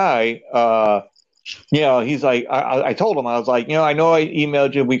the guy, he's like, I told him, I was like, I know I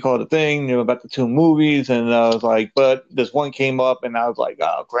emailed you, we called a thing, about the two movies, and I was like, but this one came up, and I was like,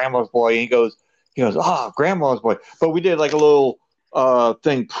 oh, Grandma's Boy. And he goes, oh, Grandma's Boy. But we did like a little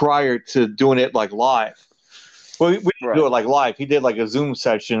thing prior to doing it like live. Well, we didn't do Right. it like live. He did like a Zoom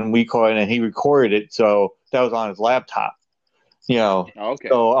session, we called it, and he recorded it, so that was on his laptop. Okay.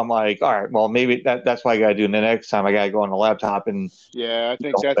 So I'm like, all right, well, maybe that's what I got to do. And the next time I got to go on the laptop and, Yeah, I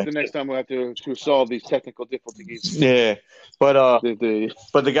think that's the next time we'll have to solve these technical difficulties. yeah. But The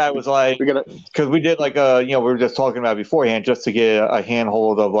but the guy was like, we gotta. because we did like we were just talking about beforehand, just to get a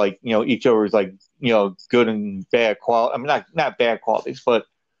handhold of like, each other's like, good and bad quality. I mean, not bad qualities, but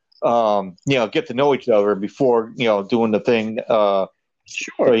get to know each other before, doing the thing. So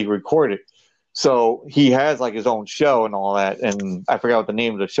Sure. he recorded. So he has like his own show and all that, and I forgot what the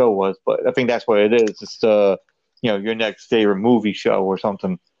name of the show was, but I think that's what it is. It's your next favorite movie show or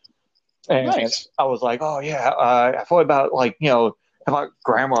something. And Nice. I was like, oh yeah, I thought about like about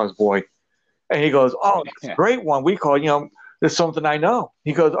Grandma's Boy, and he goes, oh, that's a Yeah. great one. We call there's something I know.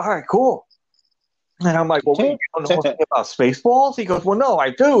 He goes, all right, cool. And I'm like, well, wait, you don't know anything about Spaceballs? He goes, well, no, I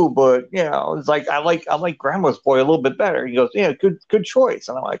do, but it's like I like Grandma's Boy a little bit better. He goes, yeah, good choice.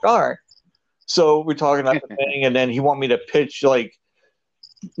 And I'm like, all right. So we're talking about the thing, and then he wanted me to pitch like,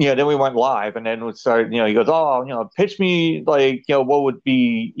 then we went live, and then we started, he goes, oh, pitch me like, what would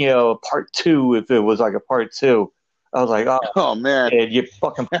be, part two if it was like a part two. I was like, oh, Oh man. kid, you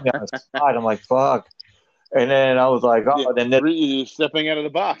fucking put me on the spot. I'm like, fuck. And then I was like, Yeah. oh, then this, Stepping out of the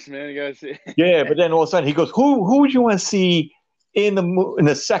box, man. You gotta see. yeah. But then all of a sudden he goes, who would you want to see in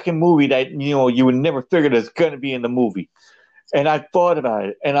the second movie that you would never figure is going to be in the movie? And I thought about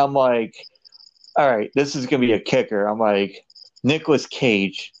it, and I'm like, all right, this is going to be a kicker. I'm like, Nicolas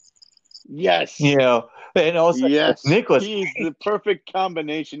Cage. Yes. And also Yes. Nicolas He's Cage. the perfect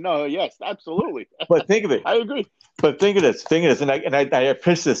combination. No. Yes. Absolutely. But think of it. I agree. But think of this. And I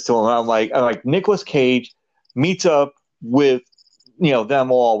pitched this to him. I'm like Nicolas Cage meets up with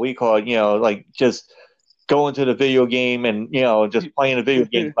them all. We call it like just going to the video game and just playing a video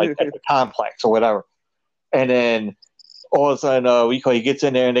game like at the complex or whatever. And then all of a sudden, he gets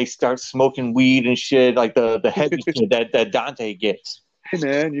in there and they start smoking weed and shit, like the heavy shit that Dante gets. Hey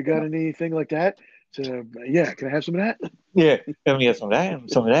man, you got anything like that? So yeah, can I have some of that? Yeah, and we have some of that, and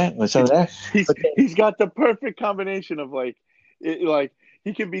some of that, and some of that. He's got the perfect combination of like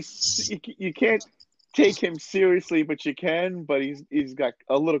he can be. You can't take him seriously, but you can. But he's got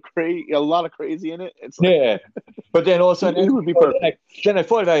a lot of crazy in it. It's like, Yeah, but then all of a sudden, it would be perfect. then I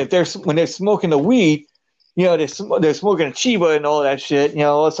thought about it. When they're smoking the weed, they're smoking a Chiba and all that shit.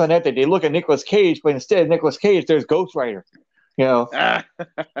 All of a sudden they look at Nicolas Cage, but instead of Nicolas Cage, there's Ghost Rider. And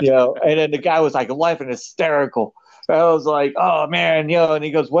then the guy was like laughing hysterical. I was like, oh man, and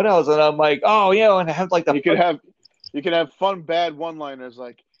he goes, what else? And I'm like, oh, and I have like the you could have fun bad one-liners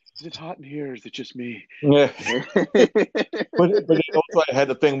like, is it hot in here or is it just me? Yeah. but it also I had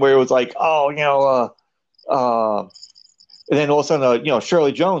the thing where it was like, oh, and then all of a sudden,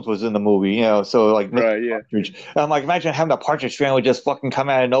 Shirley Jones was in the movie, so like, right, yeah. Partridge. I'm like, imagine having a Partridge family just fucking come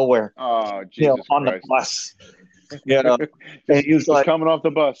out of nowhere. Oh, Jesus on Christ. the bus. And he was like, coming off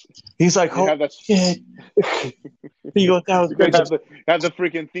the bus. He's like, oh, shit. He goes, that was great. Have the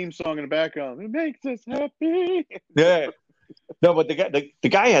freaking theme song in the background. It makes us happy. Yeah. No, but the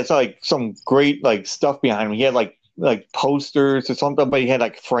guy has like some great like stuff behind him. He had like posters or something, but he had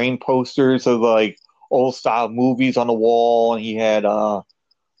like frame posters of like old style movies on the wall, and he had what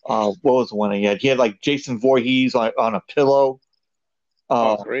was the one he had? He had like Jason Voorhees on a pillow.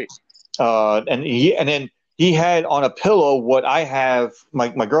 Great. And then he had on a pillow what I have.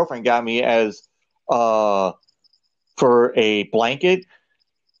 My girlfriend got me as for a blanket.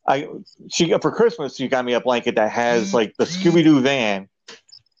 For Christmas she got me a blanket that has like the Scooby-Doo van.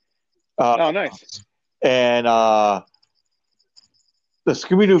 Nice. And the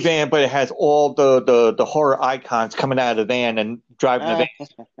Scooby-Doo van, but it has all the horror icons coming out of the van and driving the van.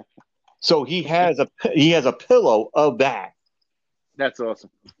 So he has a pillow of that. That's awesome.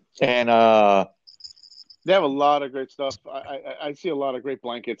 And they have a lot of great stuff. I see a lot of great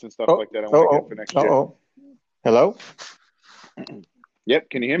blankets and stuff like that. I want to get for next year. Hello? Yep.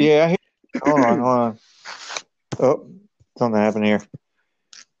 Can you hear me? Yeah. Hold on. Oh, something happened here.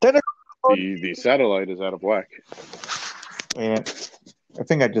 The satellite is out of whack. Yeah. I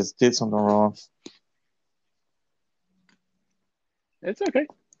think I just did something wrong. It's okay.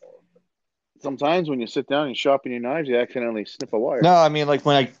 Sometimes when you sit down and sharpen your knives, you accidentally snip a wire. No, I mean like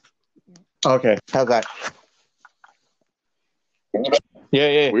when I... Okay, how's that?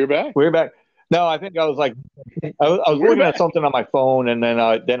 Yeah. We're back? We're back. No, I think I was like I was We're looking at back. something on my phone, and then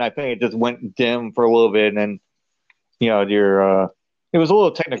I think it just went dim for a little bit, and then your it was a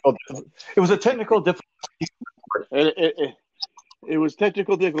little technical. It was a technical difficulty. It, it, it, it was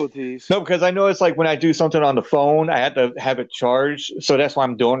technical difficulties. No, because I know it's like when I do something on the phone, I had to have it charged, so that's what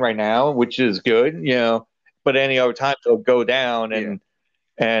I'm doing right now, which is good, But any other time it'll go down, Yeah.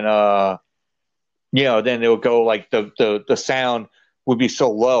 and then it'll go like the sound would be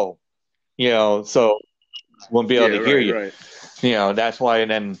so low, so I wouldn't be able Yeah. to hear Right. you. Right. That's why. And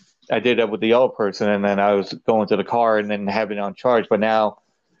then I did that with the other person, and then I was going to the car and then having it on charge. But now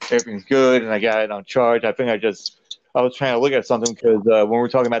everything's good, and I got it on charge. I think I was trying to look at something because when we were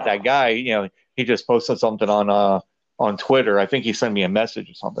talking about that guy, he just posted something on Twitter. I think he sent me a message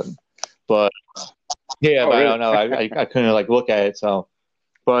or something. But yeah, Oh, but I really? don't know. I couldn't like look at it. So,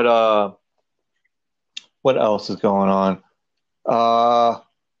 but what else is going on? Uh,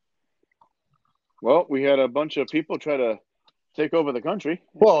 Well, we had a bunch of people try to take over the country.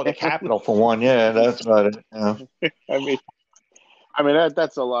 well, the Capitol for one. Yeah, that's about it. Yeah. I mean,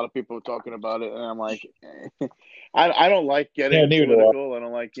 that's a lot of people talking about it, and I'm like, I don't like Yeah, getting neither do I. political. I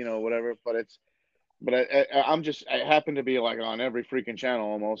don't like whatever, but I'm just I happen to be like on every freaking channel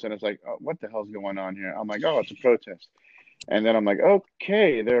almost, and it's like, oh, what the hell's going on here? I'm like, oh, it's a protest, and then I'm like,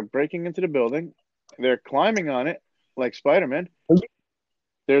 okay, they're breaking into the building, they're climbing on it like Spider-Man.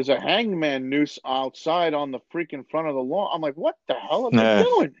 There's a hangman noose outside on the freaking front of the lawn. I'm like, what the hell are they Yeah.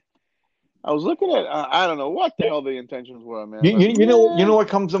 doing? I was looking at, I don't know what the hell the intentions were, man. You, But you, you know you yeah, know what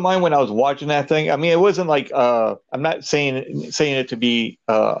comes to mind when I was watching that thing? I mean, it wasn't like I'm not saying it to be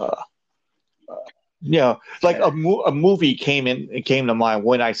like a movie came to mind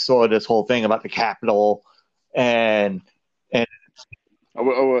when I saw this whole thing about the Capitol and and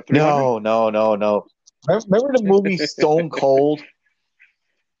over 300. no. Remember the movie Stone Cold?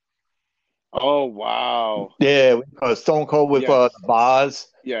 Oh wow, Yeah, Stone Cold with yes, Boz.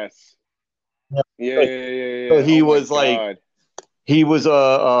 yes, Yeah. yeah, yeah, yeah, yeah, So yeah. he Oh my was like god, he was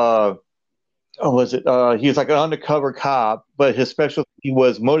oh, was it he was like an undercover cop, but his specialty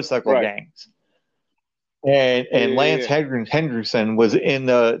was motorcycle right? gangs. and Yeah, and yeah, Lance yeah. Henderson was in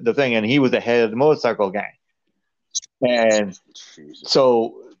the thing, and he was the head of the motorcycle gang. And Jesus.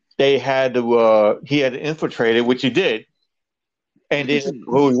 so they had to he had to infiltrate it, which he did, and didn't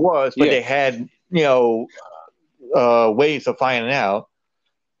know who he was, but Yeah, they had ways of finding out.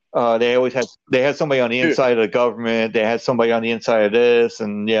 They had somebody on the yeah, inside of the government. They had somebody on the inside of this,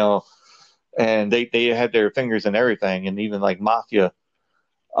 and and they had their fingers in everything, and even like mafia.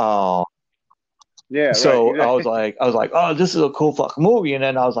 Uh, yeah. Right. So I was like, oh, this is a cool fucking movie. And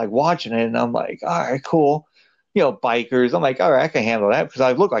then I was like watching it, and I'm like, all right, cool. Bikers. I'm like, all right, I can handle that because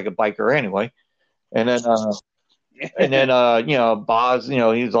I look like a biker anyway. And then, Boz,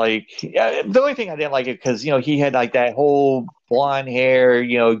 he's like, yeah, the only thing I didn't like it because he had like that whole blonde hair,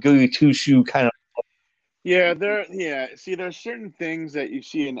 goody two shoe kind of. Yeah, yeah. See, there's certain things that you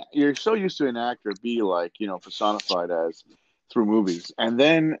see, and you're so used to an actor be like, personified as through movies, and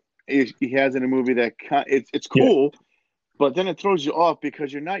then he has in a movie that it's Yeah. cool, but then it throws you off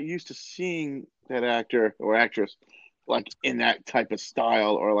because you're not used to seeing that actor or actress like in that type of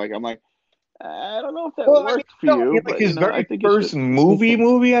style, or like I'm like, I don't know if that Well, I mean, worked for no, you, like but his I very think it first should.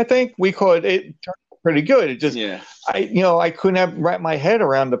 movie, I think we called it turned out pretty good. It just, Yeah, I couldn't have wrap my head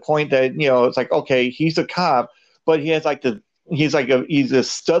around the point that it's like, okay, he's a cop, but he has like he's a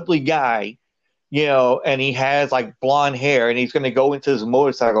studly guy, and he has like blonde hair, and he's going to go into his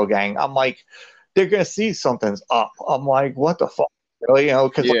motorcycle gang. I'm like, they're going to see something's up. I'm like, what the fuck, really?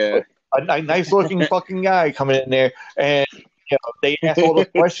 Because yeah. a nice looking fucking guy coming in there, and they ask all those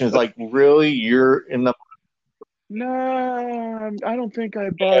questions like, really, you're in the. Nah, I don't think I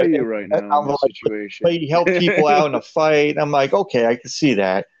buy you right now in I'm this like, situation. but he helped people out in a fight. I'm like, okay, I can see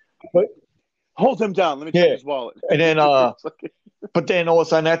that. But Hold him down. Let me check yeah, his wallet. and then It's like- but then all of a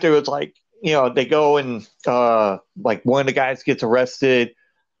sudden after it's like, they go and like one of the guys gets arrested,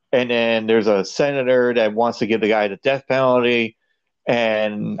 and then there's a senator that wants to give the guy the death penalty,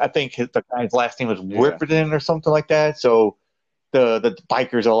 and I think the guy's last name was yeah, Whipperton or something like that. So the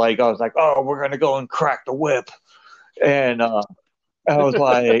bikers are like, I was like, oh, we're gonna go and crack the whip, and I was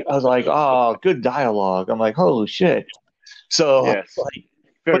like, oh, good dialogue. I'm like, holy shit. So yes, like,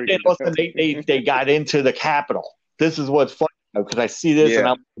 but very then good. all of a sudden they got into the Capitol. This is what's funny because I see this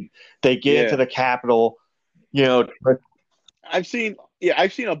and Yeah, they get into yeah. the Capitol, you know. I've seen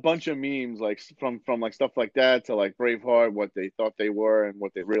a bunch of memes like from like stuff like that to like Braveheart, what they thought they were and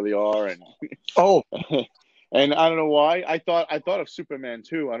what they really are, and Oh, and I don't know why I thought of Superman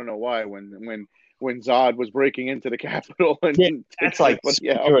too. I don't know why when when Zod was breaking into the Capitol and Yeah, that's taking like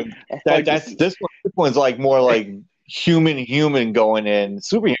everybody out. superhuman. I'm That like, that's this one's like more like human going in.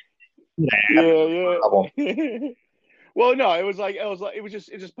 Superhuman yeah, problem. yeah. Well, no, it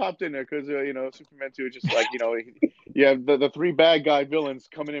just popped in there because Superman 2 just like you have the three bad guy villains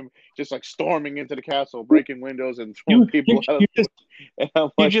coming in just like storming into the castle, breaking windows and throwing You people out. And I'm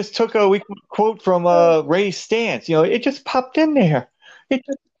you like, just took a quote from Ray's stance. It just popped in there. It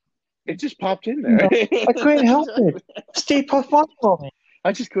just, it just popped in you there. know, I couldn't help it. Exactly. Stay professional.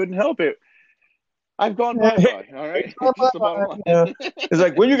 I just couldn't help it. I've gone bye-bye. All right, it's just the bottom line. It's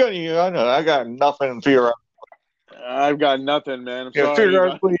like when you gonna? I got nothing fear. I've got nothing, man. I'm sorry.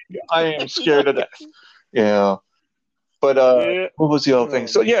 Figuratively, I am scared of death. Yeah. But Yeah. what was the other thing? Oh,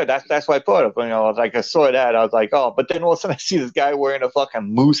 So yeah, that's what I thought of. Like I saw that, I was like, oh. But then all of a sudden, I see this guy wearing a fucking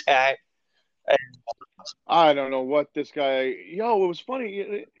moose hat. I don't know what this guy. Yo, it was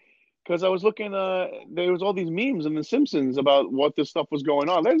funny because I was looking. There was all these memes in The Simpsons about what this stuff was going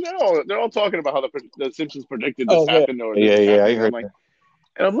on. They're all talking about how the Simpsons predicted this Oh yeah, happened or this is yeah. I happening. I'm heard like, that.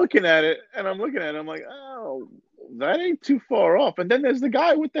 and I'm looking at it, and I'm like, oh, that ain't too far off. And then there's the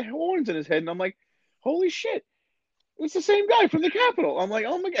guy with the horns in his head, and I'm like, holy shit. It's the same guy from the Capitol. I'm like,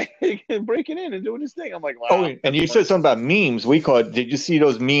 oh my god, breaking in and doing his thing. I'm like, Oh, wow. and you Funny. said something about memes. Did you see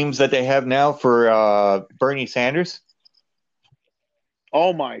those memes that they have now for Bernie Sanders?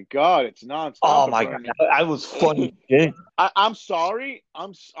 Oh my god, it's nonstop. Oh my god, I was funny. I'm sorry.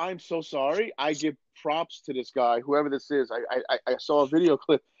 I'm so sorry. I give props to this guy, whoever this is. I saw a video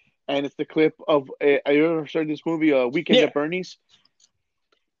clip, and it's the clip of. You ever heard this movie, Weekend at Bernie's?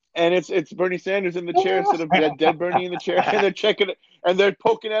 And it's Bernie Sanders in the chair instead of dead Bernie in the chair, and they're checking it, and they're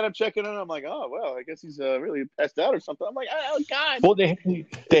poking at him, checking it. I'm like, oh well, I guess he's really passed out or something. I'm like, oh god. Well, they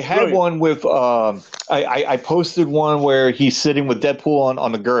had brilliant. one with I posted one where he's sitting with Deadpool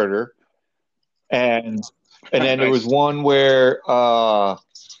on the girder, and then Nice. there was one where what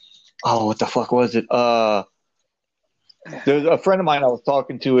the fuck was it? There's a friend of mine I was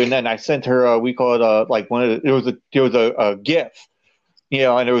talking to, and then I sent her we call it like one of the, there was a GIF.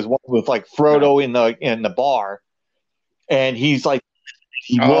 And there was one with like Frodo in the bar, and he's like,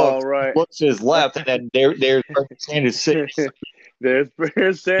 he looks to his left, and then there's Bernie Sanders sitting. There's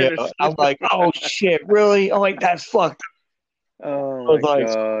Sanders. I'm like, oh shit, really? I'm like, that's fucked. Oh my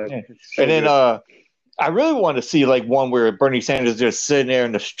god! Yeah. So and then I really want to see like one where Bernie Sanders just sitting there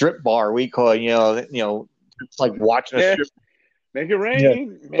in the strip bar. We call it, it's like watching a strip. Make it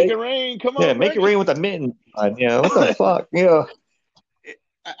rain, make it rain. Come on, make it rain with a mitten. What the fuck?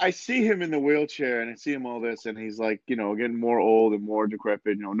 I see him in the wheelchair, and I see him all this, and he's like, getting more old and more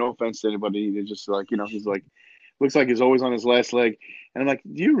decrepit. No offense to anybody, they're just like, he's like, looks like he's always on his last leg. And I'm like,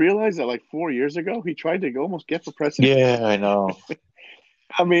 do you realize that like 4 years ago he tried to almost get for president? Yeah, I know.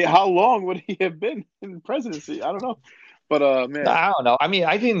 I mean, how long would he have been in the presidency? I don't know. But man, I don't know. I mean,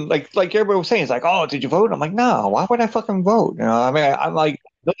 I didn't like everybody was saying. It's like, oh, did you vote? I'm like, no. Why would I fucking vote? I mean, I'm like,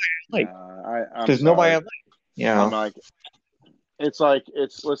 there's nobody I like. I'm like. It's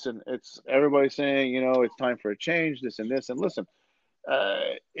everybody saying, it's time for a change, this and this. And listen,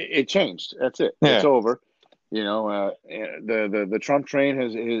 it changed. That's it. Yeah. It's over. The Trump train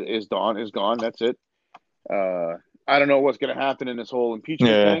is gone. That's it. I don't know what's going to happen in this whole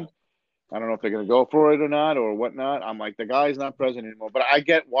impeachment thing. I don't know if they're going to go for it or not or whatnot. I'm like, the guy's not president anymore. But I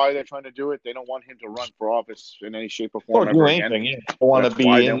get why they're trying to do it. They don't want him to run for office in any shape or form. Or do anything. Yeah. They want to be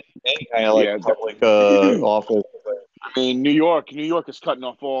in any kind of public office. I mean, New York is cutting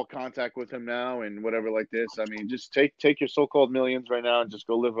off all contact with him now and whatever like this. I mean, just take your so-called millions right now and just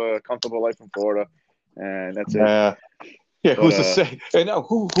go live a comfortable life in Florida, and that's it. Yeah, who's to say? And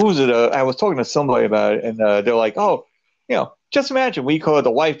who's it? I was talking to somebody about it, and they're like, oh, just imagine we call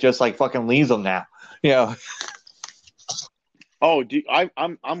the wife just like fucking leaves him now. Oh,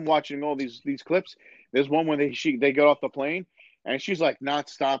 I'm watching all these clips. There's one where they got off the plane. And she's like not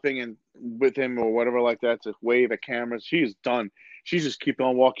stopping and with him or whatever like that to wave at cameras. She's done. She just kept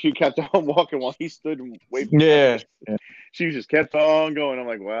on walking. She kept on walking while he stood and waved. Yeah. She just kept on going. I'm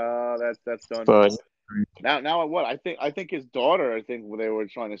like, wow, that's done. But now what? I think his daughter. I think they were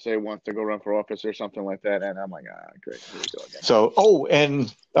trying to say wants to go run for office or something like that. And I'm like, great. Here we go again. So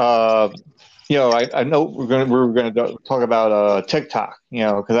and I know we're gonna talk about TikTok,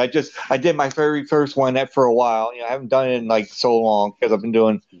 because I did my very first one for a while. I haven't done it in like so long because I've been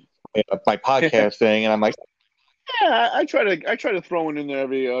doing my podcast thing, and I'm like, yeah, I try to throw it in there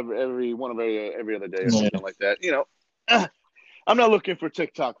every other day or something like that. I'm not looking for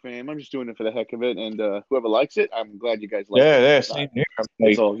TikTok fame. I'm just doing it for the heck of it. And whoever likes it, I'm glad you guys like it. Yeah, same here.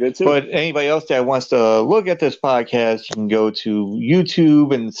 It's all good too. But anybody else that wants to look at this podcast, you can go to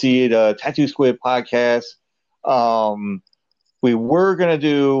YouTube and see it. Tattoo Squid Podcast. We were gonna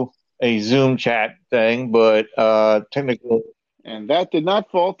do a Zoom chat thing, but technically, and that did not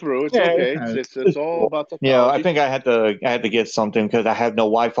fall through. It's okay. It's all about technology. Yeah, I think I had to get something because I have no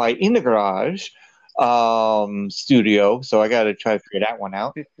Wi-Fi in the garage studio, so I got to try to figure that one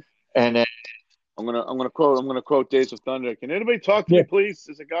out. And then I'm gonna quote Days of Thunder. Can anybody talk to me, please?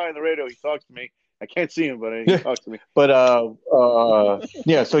 There's a guy on the radio. He talks to me. I can't see him, but he talks to me. But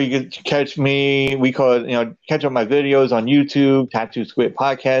yeah, so you can catch me. We call it, catch up my videos on YouTube, Tattoo Squid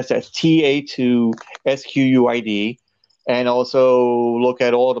Podcast. That's TATOSQUID. And also look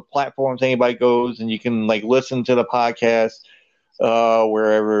at all the platforms anybody goes, and you can listen to the podcast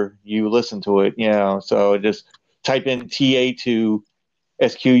wherever you listen to it. So just type in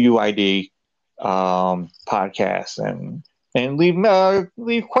TATOSQUID podcast and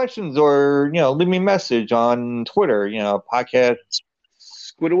leave questions or leave me a message on Twitter. Podcast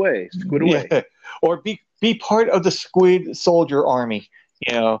Squid away. Yeah. Or be part of the Squid Soldier Army.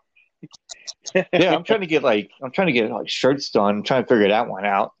 Yeah, I'm trying to get shirts done. I'm trying to figure that one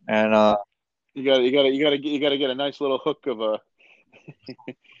out. And you gotta get a nice little hook of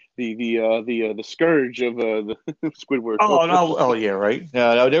the scourge of the Squidward. Oh no! Oh yeah, right.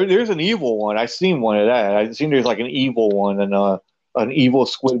 No, there's an evil one. I've seen one of that. I've seen there's an evil one and an evil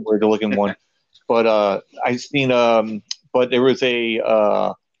Squidward looking one. But I've seen but there was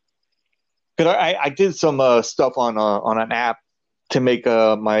a because I did some stuff on an app to make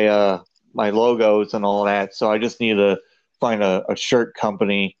my logos and all that. So I just need to find a shirt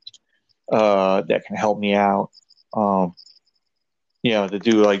company that can help me out. To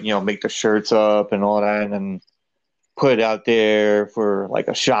do make the shirts up and all that, and then put it out there for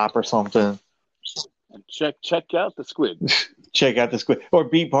a shop or something. And check out the Squid. Check out the Squid, or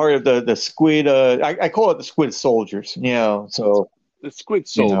be part of the Squid. I call it the Squid Soldiers. So the Squid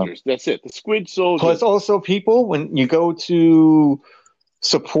Soldiers. That's it. The Squid Soldiers. Plus, also people, when you go to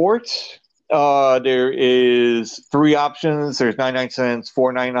support, there is 3 options. There's 99 cents,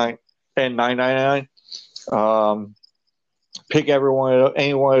 $4.99, and $9.99. Pick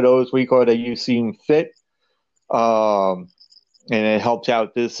any one of those. We call it a you seem fit, and it helps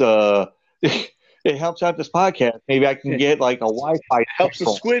out this. It helps out this podcast. Maybe I can get a Wi-Fi. It helps the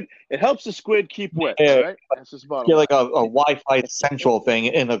Squid. It helps the Squid keep wet. Yeah, right? That's just bottom get a Wi-Fi central thing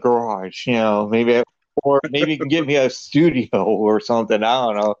in a garage. Maybe you can give me a studio or something. I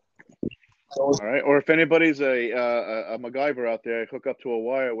don't know. All right, or if anybody's a MacGyver out there, hook up to a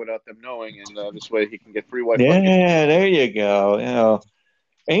wire without them knowing, and this way he can get free Wi-Fi. Yeah, there you go.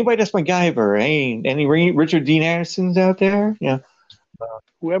 Anybody that's MacGyver? Any Richard Dean Andersons out there? Yeah.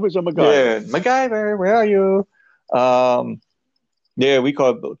 Whoever's a MacGyver. Yeah, MacGyver, where are you? Yeah, we call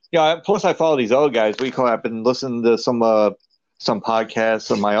it. Yeah, plus I follow these other guys. I've been listening to some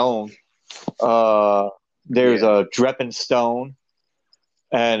podcasts of my own. There's a Dreppen Stone.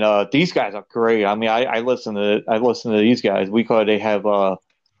 And these guys are great. I mean, I listen to these guys. They have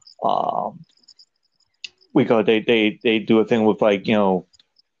they do a thing with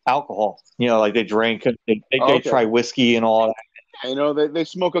alcohol. They drink. They try whiskey and all that. They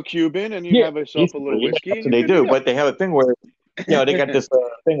smoke a Cuban and you have yourself a little whiskey. That's what they do. But they have a thing where they got this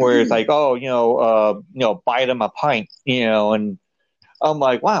thing where it's buy them a pint. And I'm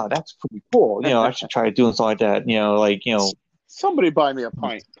like, wow, that's pretty cool. I should try doing something like that. Somebody buy me a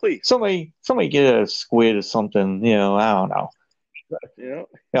pint, please. Somebody get a squid or something. I don't know. Yeah.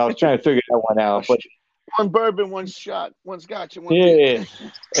 I was trying to figure that one out, but one bourbon, one shot, one scotch, and one. Yeah.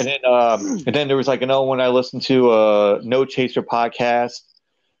 And then there was another one I listened to, No Chaser podcast,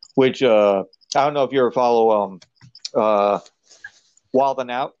 which I don't know if you ever follow Wild and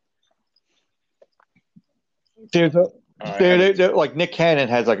Out. There's Nick Cannon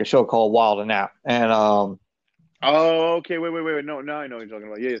has a show called Wild and Out, and oh, okay. Wait. No, now I know what you're talking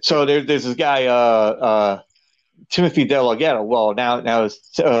about. Yeah. So there's this guy, Timothy Delgado. Well, now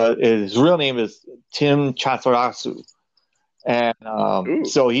his real name is Tim Chatsarasu, and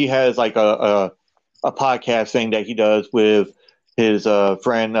so he has a podcast thing that he does with his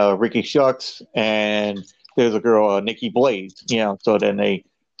friend Ricky Shucks, and there's a girl Nikki Blades. So then they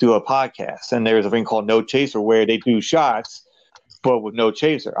do a podcast, and there's a thing called No Chaser where they do shots, but with no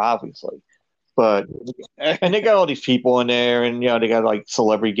chaser, obviously. But and they got all these people in there, and they got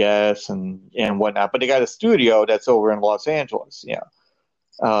celebrity guests and whatnot. But they got a studio that's over in Los Angeles.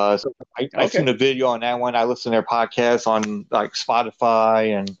 So I seen a video on that one. I listen to their podcast on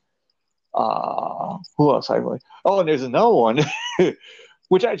Spotify, and Who else I like? Oh, and there's another one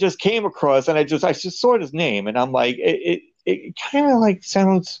which I just came across, and I just saw his name, and I'm like, it kind of like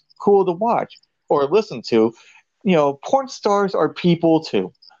sounds cool to watch or listen to. Porn stars are people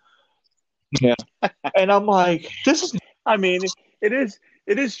too. Yeah, and I'm like, this is. I mean, it is.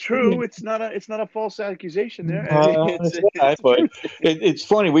 It is true. It's not a false accusation there. It's It's not, the but truth. it's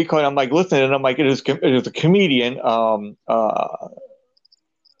funny. I'm like listening, and I'm like, it is a comedian,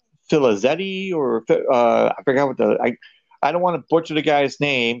 Filizetti, or I forgot what I don't want to butcher the guy's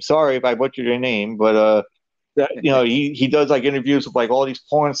name. Sorry if I butchered your name, but he does like interviews with like all these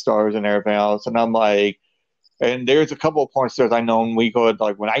porn stars and everything else, and I'm like, and there's a couple of porn stars I know we could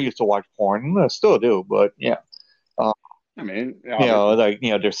like when I used to watch porn, I still do, but yeah, I mean, obviously. like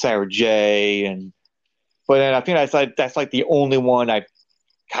there's Sarah J. But then I think that's like the only one I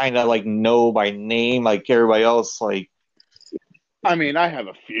kind of like know by name, like everybody else, like. I mean, I have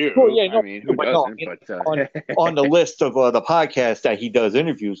a few. Well, yeah, I mean, who but doesn't? on the list of the podcasts that he does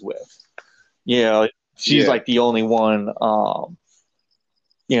interviews with, she's Yeah. like the only one,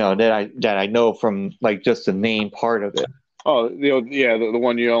 that I know from like just the name part of it. Oh, the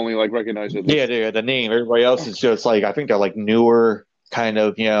one you only like recognize at least. Yeah, the name. Everybody else is just like I think they're like newer, kind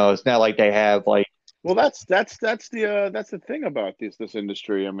of. It's not like they have like. Well, that's the thing about this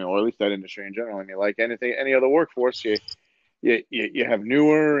industry. I mean, or at least that industry in general. I mean, like any other workforce, you have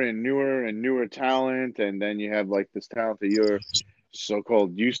newer and newer and newer talent, and then you have like this talent that you're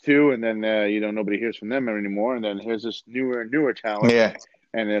so-called used to, and then nobody hears from them anymore, and then here's this newer and newer talent, Yeah,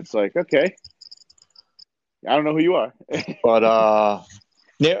 and it's like, okay, I don't know who you are. but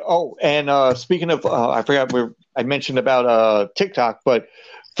yeah. Oh, and speaking of, I forgot I mentioned about TikTok, but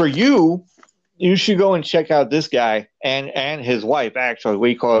for you should go and check out this guy and his wife. Actually,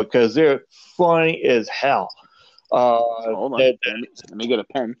 we call it because they're funny as hell. Hold on, let me get a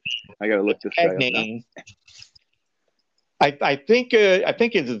pen. I gotta look this guy up name. I think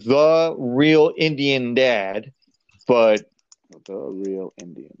it's The Real Indian Dad, but The Real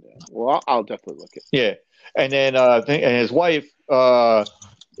Indian Dad. Well, I'll definitely look it. Yeah, and then and his wife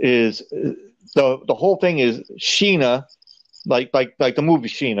is the whole thing is Sheena, like the movie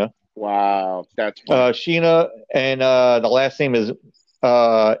Sheena. Wow, that's funny. Sheena, and the last name is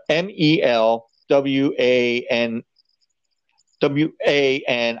Melwani.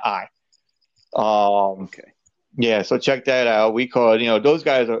 Okay. Yeah, so check that out. We call it, those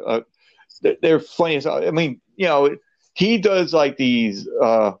guys are they're funny as I mean, he does like these.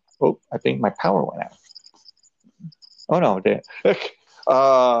 I think my power went out. Oh no, it didn't.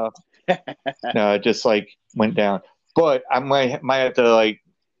 No, it just like went down. But I might have to like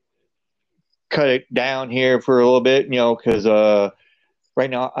cut it down here for a little bit, because right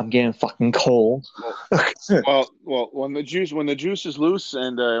now I'm getting fucking cold. well, when the juice is loose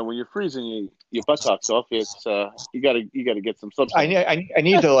and when you're freezing, your buttocks off. It's you gotta get some substance. I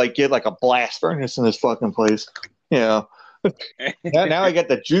need to like get like a blast furnace in this fucking place. Now I get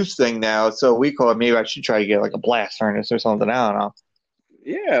the juice thing now, so we call it. Maybe I should try to get like a blast furnace or something. I don't know.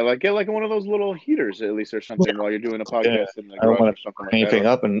 Yeah, like get like one of those little heaters at least or something while you're doing a podcast in the garage or something like anything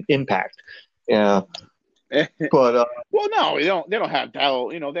that. Up and impact. Yeah. But well, no, they don't have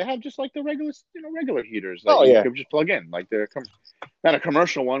that. They have just like the regular heaters that you could just plug in. Like they're not a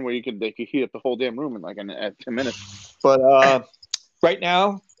commercial one where they could heat up the whole damn room in like 10 minutes. But right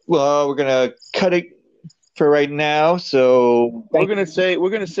now, we're gonna cut it for right now. So we're gonna say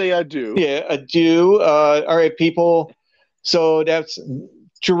adieu. Yeah, adieu. All right, people. So that's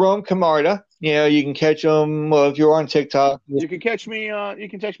Jerome Camarda. You can catch him if you're on TikTok. You can catch me. You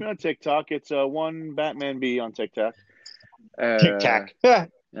can catch me on TikTok. It's one Batman B on TikTok. TikTok.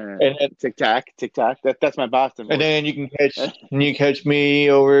 And TikTok. That's my Boston voice. And then you can catch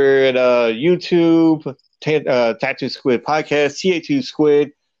me over at YouTube, Tattoo Squid Podcast, TA2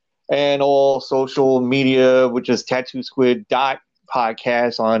 Squid, and all social media, which is Tattoo Squid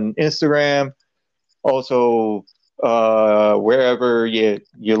 .podcast on Instagram. Also, wherever you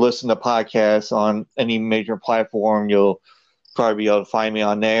listen to podcasts on any major platform, you'll probably be able to find me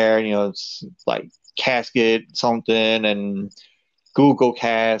on there. It's like Casket something and Google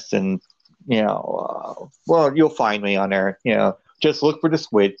Cast, and you'll find me on there. Just look for the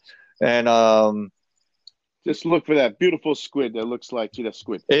squid, and just look for that beautiful squid that looks like a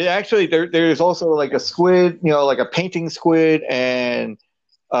squid. It actually there's also like a squid, like a painting squid, and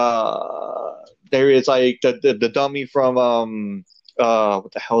there is like the dummy from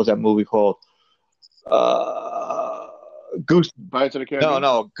what the hell is that movie called? Goose. Pirates of the Caribbean?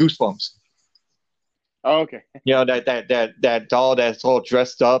 No, Goosebumps. Oh, okay. That doll that's all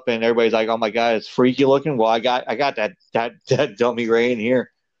dressed up and everybody's like, "Oh my god, it's freaky looking." Well, I got that dummy right in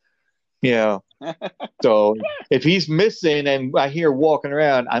here. Yeah. So if he's missing and I hear walking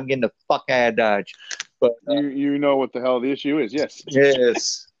around, I'm getting the fuck out of Dodge. But You know what the hell the issue is? Yes.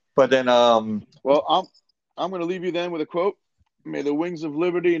 yes. But then Well, I'm going to leave you then with a quote. May the wings of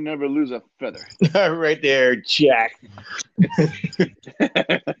liberty never lose a feather. right there, Jack.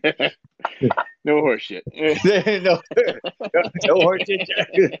 No horse shit. no, no horse shit, Jack.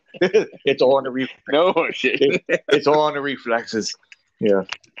 It's all on the No horse shit. it's all on the reflexes. Yeah.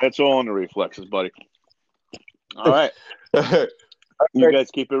 That's all on the reflexes, buddy. All right. You guys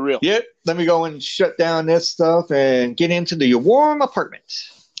keep it real. Yep. Let me go and shut down this stuff and get into the warm apartment.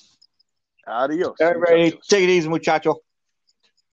 Adios. All right. Take it easy, muchacho.